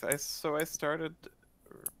me. So I started.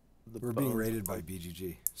 We're being rated by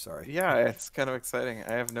BGG. Sorry. Yeah, it's kind of exciting.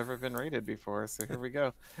 I have never been rated before, so here we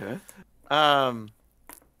go. I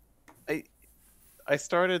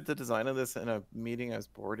started the design of this in a meeting I was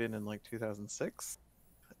bored in like 2006,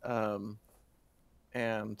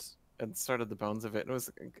 and started the bones of it.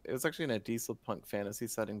 It was actually in a diesel punk fantasy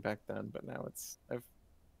setting back then, but now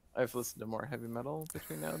I've listened to more heavy metal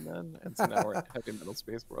between now and then, and so now we're in heavy metal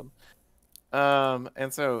space world.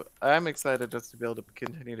 And so I'm excited just to be able to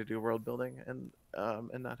continue to do world building and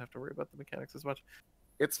not have to worry about the mechanics as much.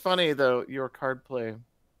 It's funny though, your card play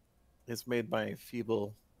is made by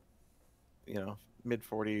feeble,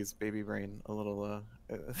 mid-40s baby brain. A little,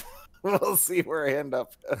 we'll see where I end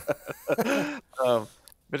up.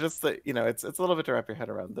 But just that, it's a little bit to wrap your head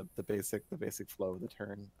around the basic flow of the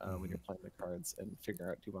turn when you're playing the cards and figure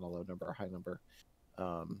out, do you want a low number or high number,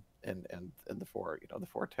 and the four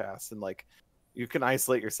tasks, and like you can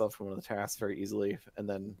isolate yourself from one of the tasks very easily and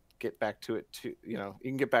then get back to it you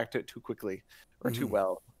can get back to it too quickly or too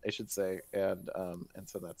well, I should say, and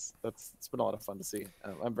so it's been a lot of fun to see.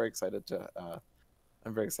 I'm very excited to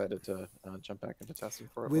jump back into testing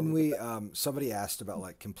for it. When we somebody asked about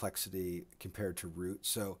like complexity compared to Root,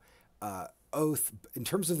 so Oath, in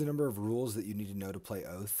terms of the number of rules that you need to know to play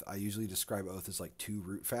Oath, I usually describe Oath as like 2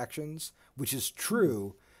 root factions, which is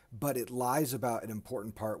true, but it lies about an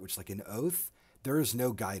important part, which like in Oath, there is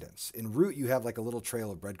no guidance. In Root, you have like a little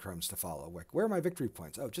trail of breadcrumbs to follow. Like, where are my victory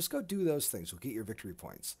points? Oh, just go do those things. We'll get your victory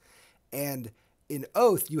points. And in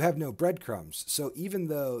Oath, you have no breadcrumbs. So even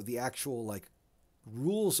though the actual like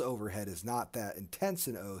rules overhead is not that intense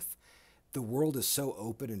in Oath, the world is so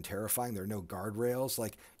open and terrifying. There are no guardrails.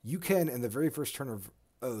 Like you can, in the very first turn of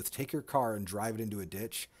Oath, take your car and drive it into a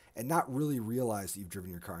ditch and not really realize that you've driven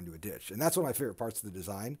your car into a ditch. And that's one of my favorite parts of the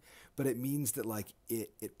design, but it means that like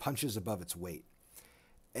it punches above its weight.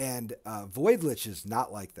 And Void Lich is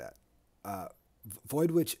not like that.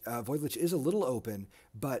 Void Lich is a little open,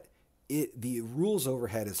 but the rules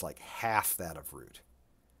overhead is like half that of Root.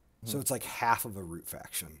 So it's like half of a Root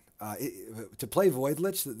faction. To play Void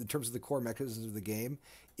Lich, in terms of the core mechanisms of the game,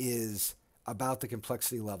 is about the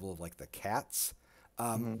complexity level of like the cats.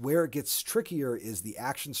 Where it gets trickier is the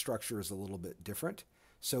action structure is a little bit different.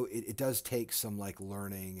 So it does take some like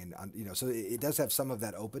learning and, so it does have some of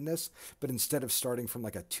that openness, but instead of starting from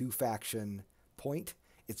like a 2 faction point,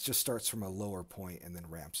 it just starts from a lower point and then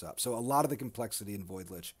ramps up. So a lot of the complexity in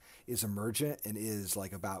Void Lich is emergent and is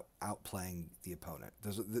like about outplaying the opponent.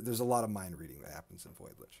 There's a lot of mind reading that happens in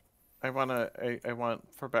Void Lich. I want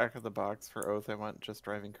for back of the box for Oath, I want just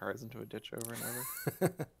driving cars into a ditch over and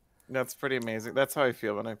over. That's pretty amazing. That's how I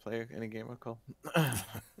feel when I play any game of Cole.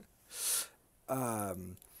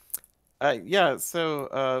 Yeah,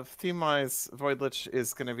 so theme-wise, Void Lich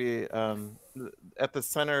is going to be at the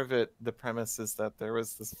center of it. The premise is that there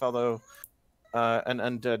was this fellow, an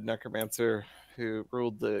undead necromancer, who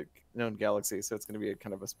ruled the known galaxy. So it's going to be a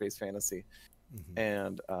kind of a space fantasy,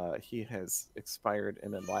 and he has expired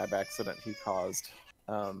in a lab accident he caused,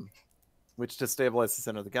 which destabilized the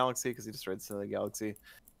center of the galaxy because he destroyed the center of the galaxy,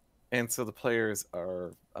 and so the players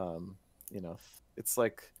are, it's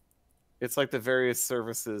like the various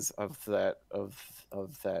services of that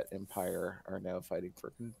empire are now fighting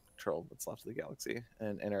for control of what's left of the galaxy,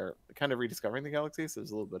 and are kind of rediscovering the galaxy. So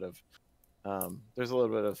there's a little bit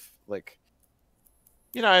of like,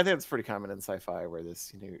 I think it's pretty common in sci-fi where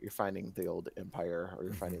this, you're finding the old empire or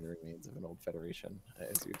you're finding the remains of an old federation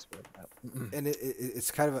as you explore that. And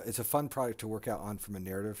it's a fun product to work out on from a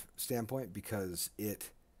narrative standpoint, because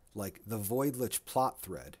it, like the Void Lich plot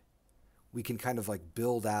thread, we can kind of like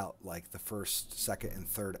build out like the first, second, and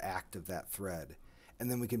third act of that thread.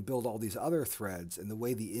 And then we can build all these other threads. And the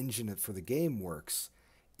way the engine for the game works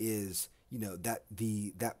is, that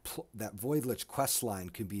Void Lich quest line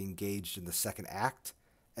can be engaged in the second act.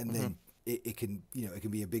 And then it can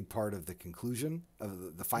be a big part of the conclusion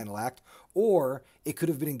of the final act. Or it could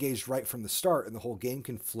have been engaged right from the start and the whole game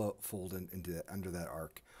can fold into under that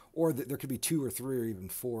arc. Or there could be 2 or 3 or even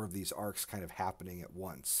 4 of these arcs kind of happening at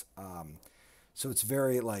once. So it's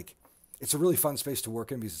very like, it's a really fun space to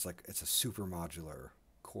work in because it's a super modular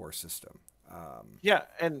core system. Yeah,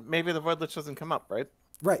 and maybe the Void Lich doesn't come up, right?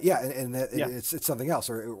 Right, yeah, and it's something else,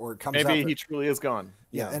 or it comes out. Maybe he truly is gone.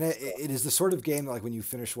 Yeah, and it is the sort of game that, like, when you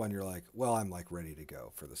finish one, you're like, well, I'm like ready to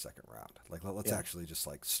go for the second round. Like, let's actually just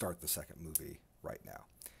like start the second movie right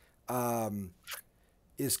now.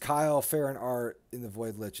 Is Kyle fair in art in the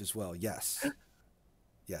Void Lich as well? Yes.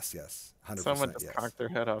 Yes, 100%. Someone just cocked their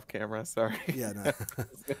head off camera. Sorry. Yeah, no.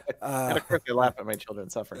 And of course, I laugh at my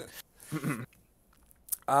children suffering.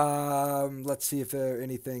 Let's see if there are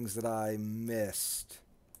any things that I missed.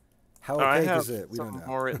 How opaque is it? We don't know.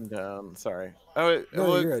 More written down. Sorry. No,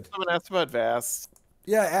 you're good. Someone asked about Vast.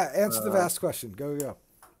 Yeah, answer the Vast question. Go.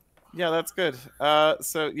 Yeah, that's good.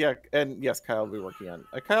 So yeah, and yes, Kyle will be working on.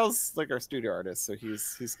 Kyle's like our studio artist, so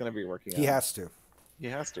he's going to be working. He has to. He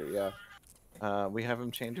has to. Yeah. We have him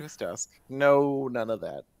chained to his desk. No, none of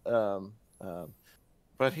that.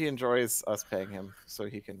 But he enjoys us paying him, so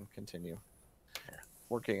he can continue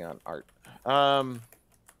working on art.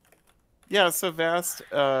 Yeah. So Vast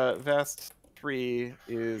 3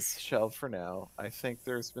 is shelved for now. I think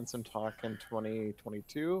there's been some talk in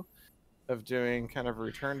 2022 of doing kind of a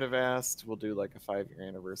return to Vast. We'll do like a 5-year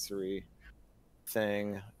anniversary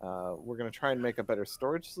thing. We're going to try and make a better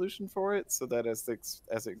storage solution for it so that as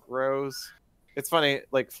it grows, it's funny,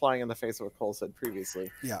 like flying in the face of what Cole said previously.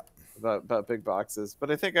 Yeah. About big boxes.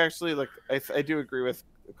 But I think actually, like, I do agree with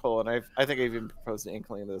Cole, and I think I even proposed an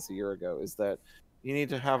inkling of this a year ago, is that you need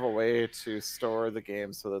to have a way to store the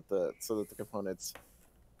game so that the components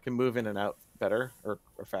can move in and out better or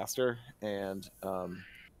faster. And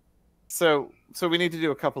so we need to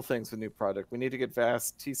do a couple things with new product. We need to get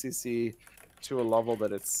Vast TCC to a level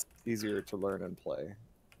that it's easier to learn and play,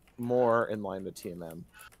 more in line with TMM.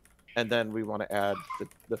 and then we want to add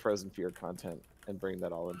the Frozen Fear content and bring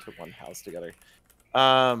that all into one house together.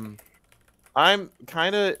 I'm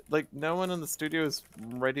kind of like, no one in the studio is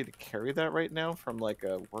ready to carry that right now from like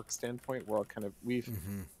a work standpoint. We're all kind of we've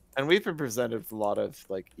been presented with a lot of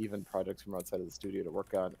like even projects from outside of the studio to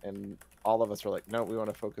work on, and all of us are like, no, we want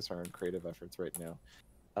to focus our own creative efforts right now.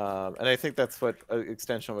 And I think that's what an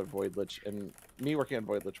extension of what Void Lich and me working on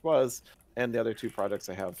Void Lich was, and the other two projects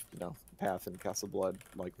I have, Path and Castle Blood,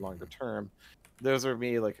 like longer term. Those are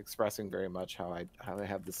me like expressing very much how I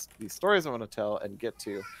have these stories I want to tell and get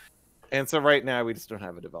to. And so right now we just don't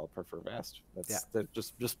have a developer for Vast. That's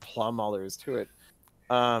just plumb all there is to it.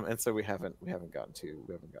 And so we haven't gotten to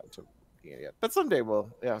it yet. But someday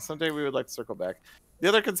someday we would like to circle back. The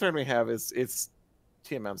other concern we have is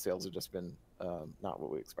TMM sales have just been not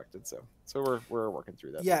what we expected. So we're working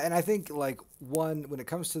through that. Yeah, and I think like when it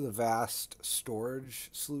comes to the Vast storage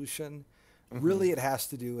solution, really it has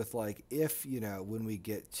to do with like if when we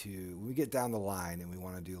get down the line and we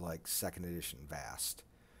want to do like second edition Vast,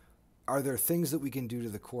 are there things that we can do to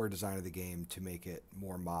the core design of the game to make it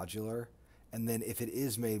more modular? And then if it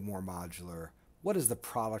is made more modular, what does the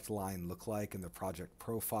product line look like and the project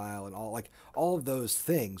profile and all of those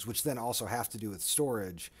things, which then also have to do with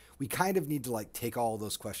storage? We kind of need to like take all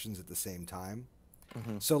those questions at the same time.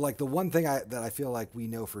 So like the one thing that I feel like we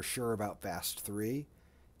know for sure about Vast 3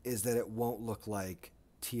 is that it won't look like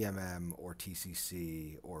TMM or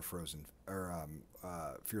TCC or Frozen or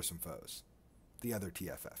Fearsome Foes, the other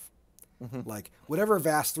TFF. Like whatever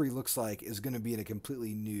Vast 3 looks like is going to be in a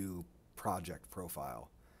completely new project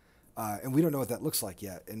profile. And we don't know what that looks like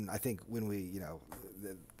yet. And I think when we,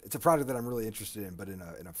 it's a project that I'm really interested in, but in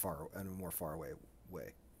a more far away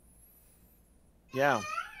way. Yeah.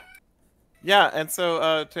 Yeah. And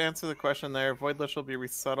so to answer the question there, Void Lich will be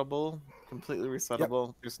resettable, completely resettable.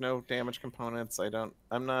 Yep. There's no damage components.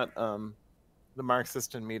 I'm not, the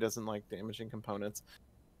Marxist in me doesn't like damaging components.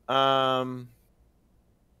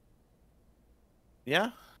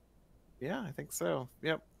 Yeah, I think so.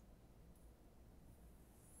 Yep.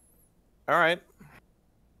 All right.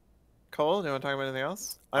 Cole, do you want to talk about anything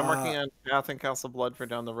else? I'm working on Path and Castle Blood for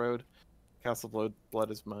down the road. Castle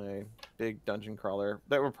Blood is my big dungeon crawler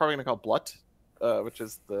that we're probably gonna call Blut, which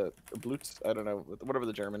is the Blut. I don't know, whatever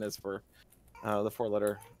the German is for the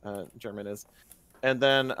 4-letter German is. And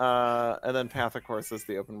then Path, of course, is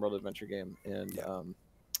the open world adventure game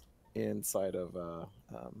inside of the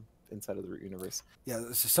Root universe. Yeah,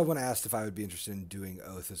 so someone asked if I would be interested in doing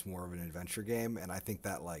Oath as more of an adventure game, and I think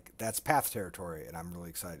that that's Path territory, and I'm really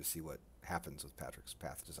excited to see what happens with Patrick's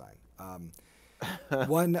Path design.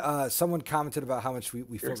 Someone commented about how much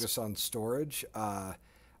we focus on storage.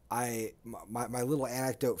 My little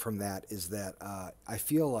anecdote from that is that I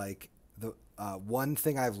feel like the one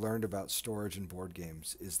thing I've learned about storage in board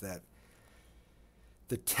games is that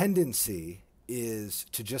the tendency is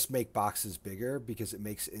to just make boxes bigger because it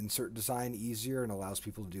makes insert design easier and allows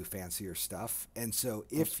people to do fancier stuff. And so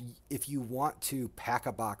if you want to pack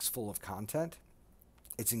a box full of content,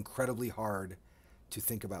 it's incredibly hard to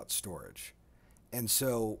think about storage. And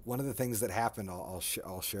so one of the things that happened,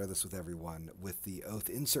 I'll share this with everyone, with the Oath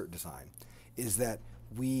insert design, is that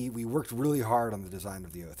we worked really hard on the design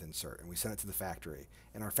of the Oath insert, and we sent it to the factory.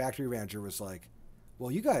 And our factory manager was like,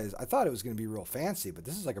 well, you guys, I thought it was going to be real fancy, but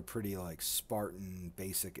this is like a pretty like Spartan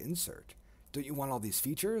basic insert. Don't you want all these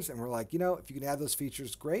features? And we're like, if you can add those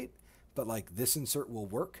features, great. But like this insert will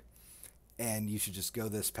work, and you should just go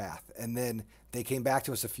this path. And then they came back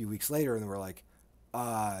to us a few weeks later, and they were like,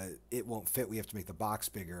 it won't fit. We have to make the box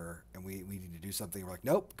bigger, and we need to do something. We're like,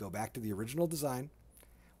 nope, go back to the original design.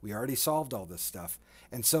 We already solved all this stuff.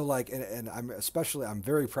 And so like, and I'm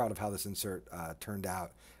very proud of how this insert turned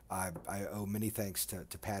out. I owe many thanks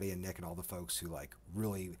to Patty and Nick and all the folks who like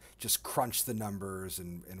really just crunched the numbers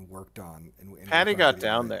and worked on. And Patty got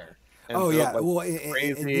down there. Oh yeah,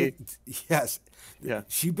 crazy. Yes, yeah.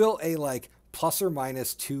 She built a like plus or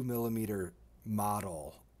minus 2 millimeter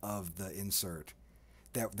model of the insert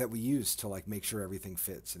that we use to like make sure everything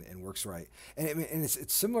fits and works right. And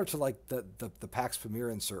it's similar to like the Pax Pamir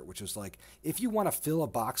insert, which is like if you want to fill a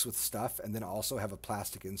box with stuff and then also have a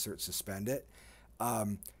plastic insert suspend it.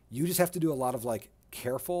 You just have to do a lot of like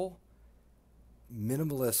careful,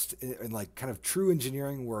 minimalist and like kind of true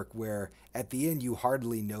engineering work where at the end you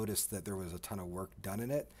hardly notice that there was a ton of work done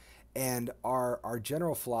in it. And our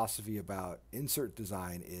general philosophy about insert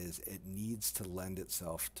design is it needs to lend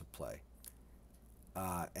itself to play.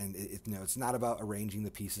 And it's not about arranging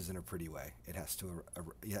the pieces in a pretty way. It has to,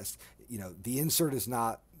 the insert is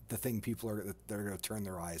not the thing they're going to turn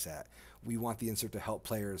their eyes at. We want the insert to help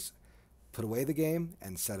players put away the game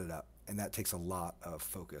and set it up. and that takes a lot of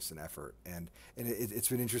focus and effort. And it's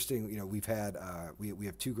been interesting. You know, we've had we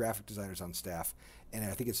have 2 graphic designers on staff, and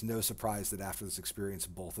I think it's no surprise that after this experience,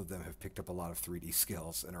 both of them have picked up a lot of 3D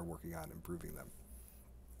skills and are working on improving them.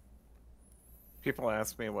 People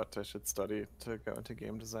ask me what I should study to go into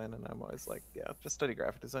game design, and I'm always like, yeah, just study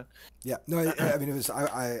graphic design. Yeah, no, I mean, it was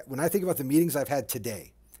when I think about the meetings I've had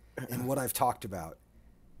today and what I've talked about,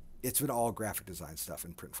 it's been all graphic design stuff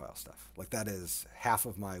and print file stuff. Like that is half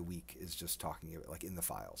of my week is just talking about like in the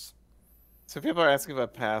files. So people are asking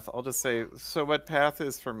about Path. I'll just say, so what Path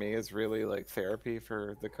is for me is really like therapy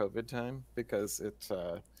for the COVID time, because it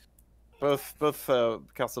both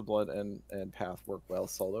Castle Blood and Path work well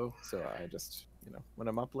solo. So I just, you know, when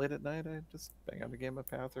I'm up late at night, I just bang out a game of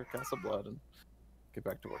Path or Castle Blood and get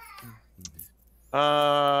back to work.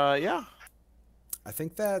 Yeah. I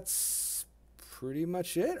think that's pretty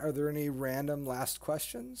much it. Are there any random last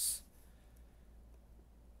questions?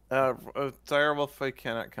 Direwolf, I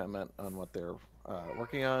cannot comment on what they're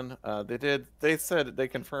working on. They said they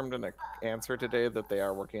confirmed in an answer today that they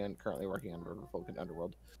are currently working on Riverfolk and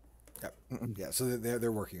Underworld. Yep. Yeah, so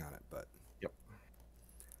they're working on it, but yep.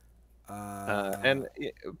 And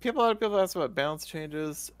a lot of people ask about balance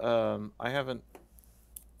changes. I haven't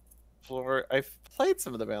I've played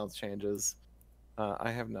some of the balance changes.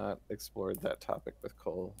 I have not explored that topic with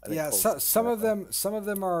Cole. Yeah, some of them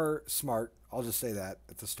are smart. I'll just say that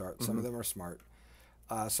at the start. Some of them are smart.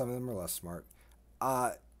 Some of them are less smart.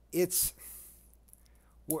 It's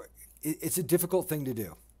a difficult thing to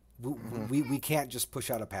do. We can't just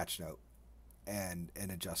push out a patch note and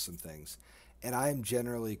adjust some things. And I am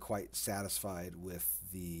generally quite satisfied with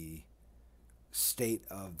the state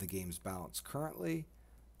of the game's balance currently.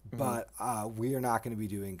 But we are not going to be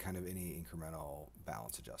doing kind of any incremental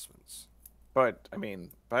balance adjustments. But I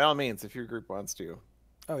mean, by all means, if your group wants to.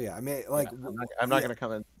 Oh yeah, I mean, like I'm not going to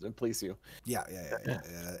come and police you. Yeah.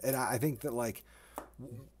 And I think that like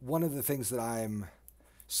one of the things that I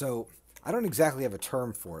don't exactly have a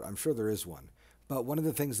term for it. I'm sure there is one, but one of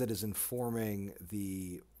the things that is informing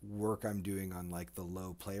the work I'm doing on like the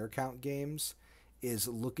low player count games is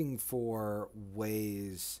looking for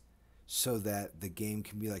ways so that the game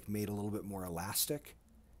can be like made a little bit more elastic,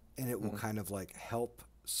 and it will kind of like help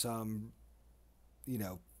some, you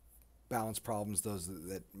know, balance problems, those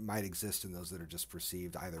that might exist and those that are just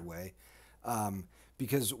perceived either way.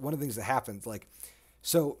 Because one of the things that happens, like,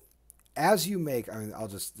 so as you make, I mean,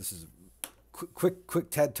 this is a quick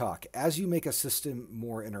TED talk. As you make a system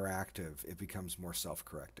more interactive, it becomes more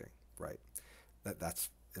self-correcting, right? That's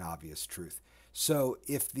an obvious truth. So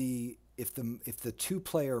if the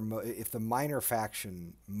minor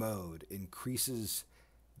faction mode increases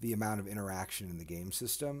the amount of interaction in the game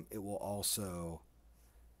system, it will also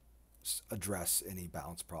address any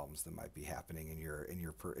balance problems that might be happening in your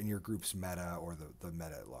group's meta or the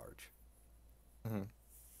meta at large.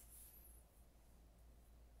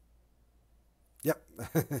 Yep.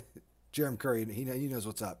 Jerem Curry, he knows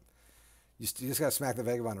what's up. You just gotta smack the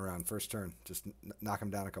Vagabond around first turn. Just knock him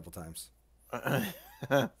down a couple times. I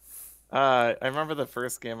remember the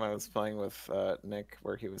first game I was playing with Nick,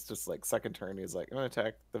 where he was just like second turn, he's like, I'm gonna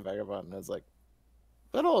attack the Vagabond, and I was like,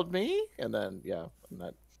 that old me? And then and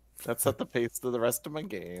that set the pace to the rest of my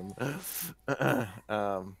game.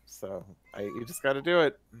 So you just got to do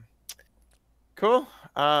it. Cool.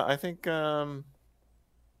 I think that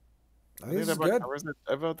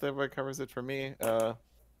about covers it for me.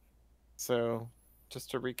 So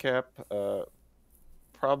just to recap,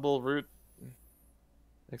 Probable Root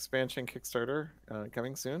expansion Kickstarter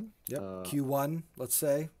coming soon. Yep. Q1, let's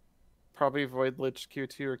say. Probably Void Lich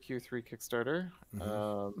Q2 or Q3 Kickstarter.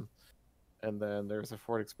 And then there's a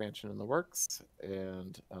Fort expansion in the works.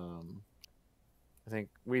 And I think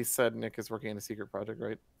we said Nick is working on a secret project,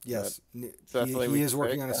 right? Yes, he is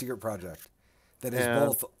working on a secret project that is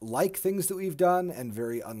both like things that we've done and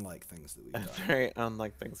very unlike things that we've done. Very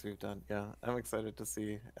unlike things we've done, yeah. I'm excited to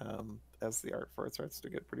see as the art for it starts to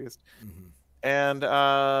get produced. And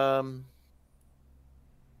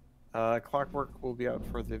Clockwork will be out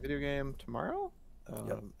for the video game tomorrow.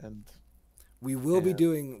 And we will be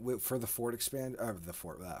doing for the Fort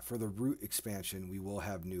for the Root expansion. We will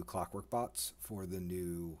have new Clockwork bots for the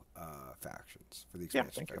new factions, for the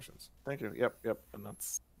expansion factions. Thank you. Yep. And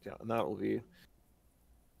that will be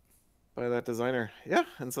by that designer. Yeah,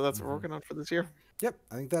 and so that's what we're working on for this year. Yep,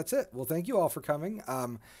 I think that's it. Well, thank you all for coming.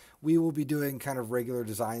 We will be doing kind of regular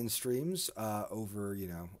design streams over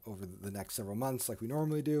the next several months, like we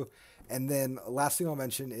normally do. And then last thing I'll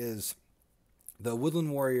mention is the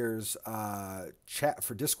Woodland Warriors chat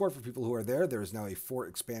for Discord for people who are there. There is now a Fort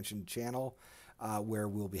expansion channel where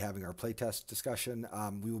we'll be having our playtest discussion.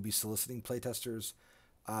 We will be soliciting playtesters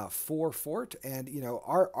for Fort, and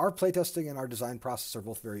our playtesting and our design process are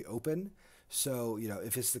both very open. So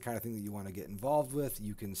if it's the kind of thing that you want to get involved with,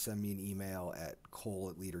 you can send me an email at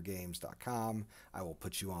cole@leadergames.com. I will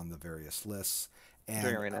put you on the various lists. And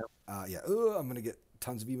Doing it right now. yeah, I'm gonna get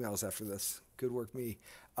tons of emails after this. Good work, me.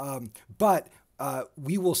 But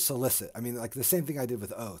we will solicit. I mean, like the same thing I did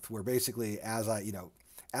with Oath, where basically as I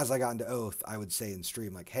got into Oath, I would say in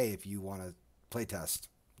stream like, hey, if you want to playtest,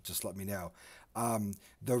 just let me know.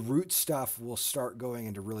 The root stuff will start going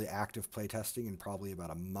into really active playtesting in probably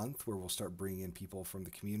about a month, where we'll start bringing in people from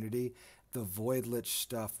the community. The Void Lich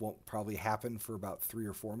stuff won't probably happen for about 3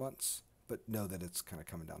 or 4 months, but know that it's kind of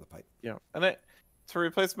coming down the pipe. Yeah, and to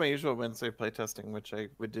replace my usual Wednesday playtesting, which I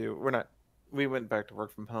would do, we went back to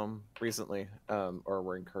work from home recently, or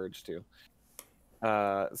we're encouraged to.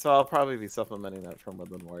 So I'll probably be supplementing that from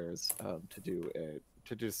Woodland Warriors to do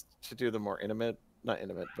the more not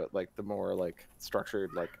intimate, but like the more like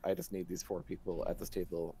structured, like I just need these 4 people at this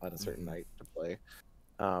table on a certain night to play.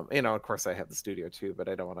 Of course I have the studio too, but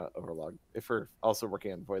I don't want to overlog. If we're also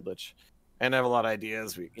working on Void Lich and I have a lot of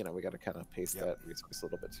ideas, we got to kind of pace that resource a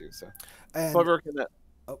little bit too. So and we're working that.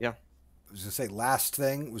 Yeah. I was gonna say, last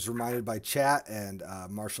thing, was reminded by chat, and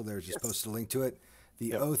Marshall there just posted a link to it.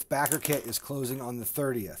 The Oath backer kit is closing on the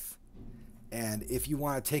 30th. And if you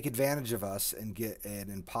want to take advantage of us and get an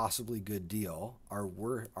impossibly good deal, our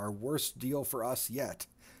worst deal for us yet,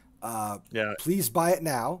 please buy it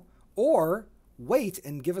now or wait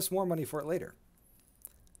and give us more money for it later.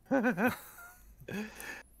 Fair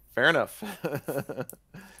enough.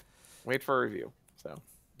 Wait for a review. So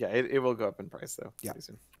yeah, it will go up in price though. Yeah.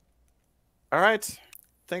 Soon. All right.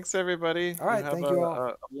 Thanks everybody. All right. Thank you all.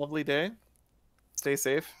 A lovely day. Stay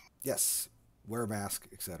safe. Yes. Wear a mask,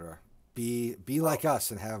 etc. Be like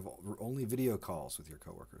us and have only video calls with your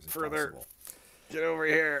coworkers if possible. Get over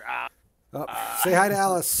here. Say hi to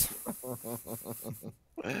Alice. All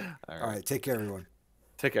All right. Take care, everyone.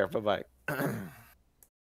 Take care. Bye-bye.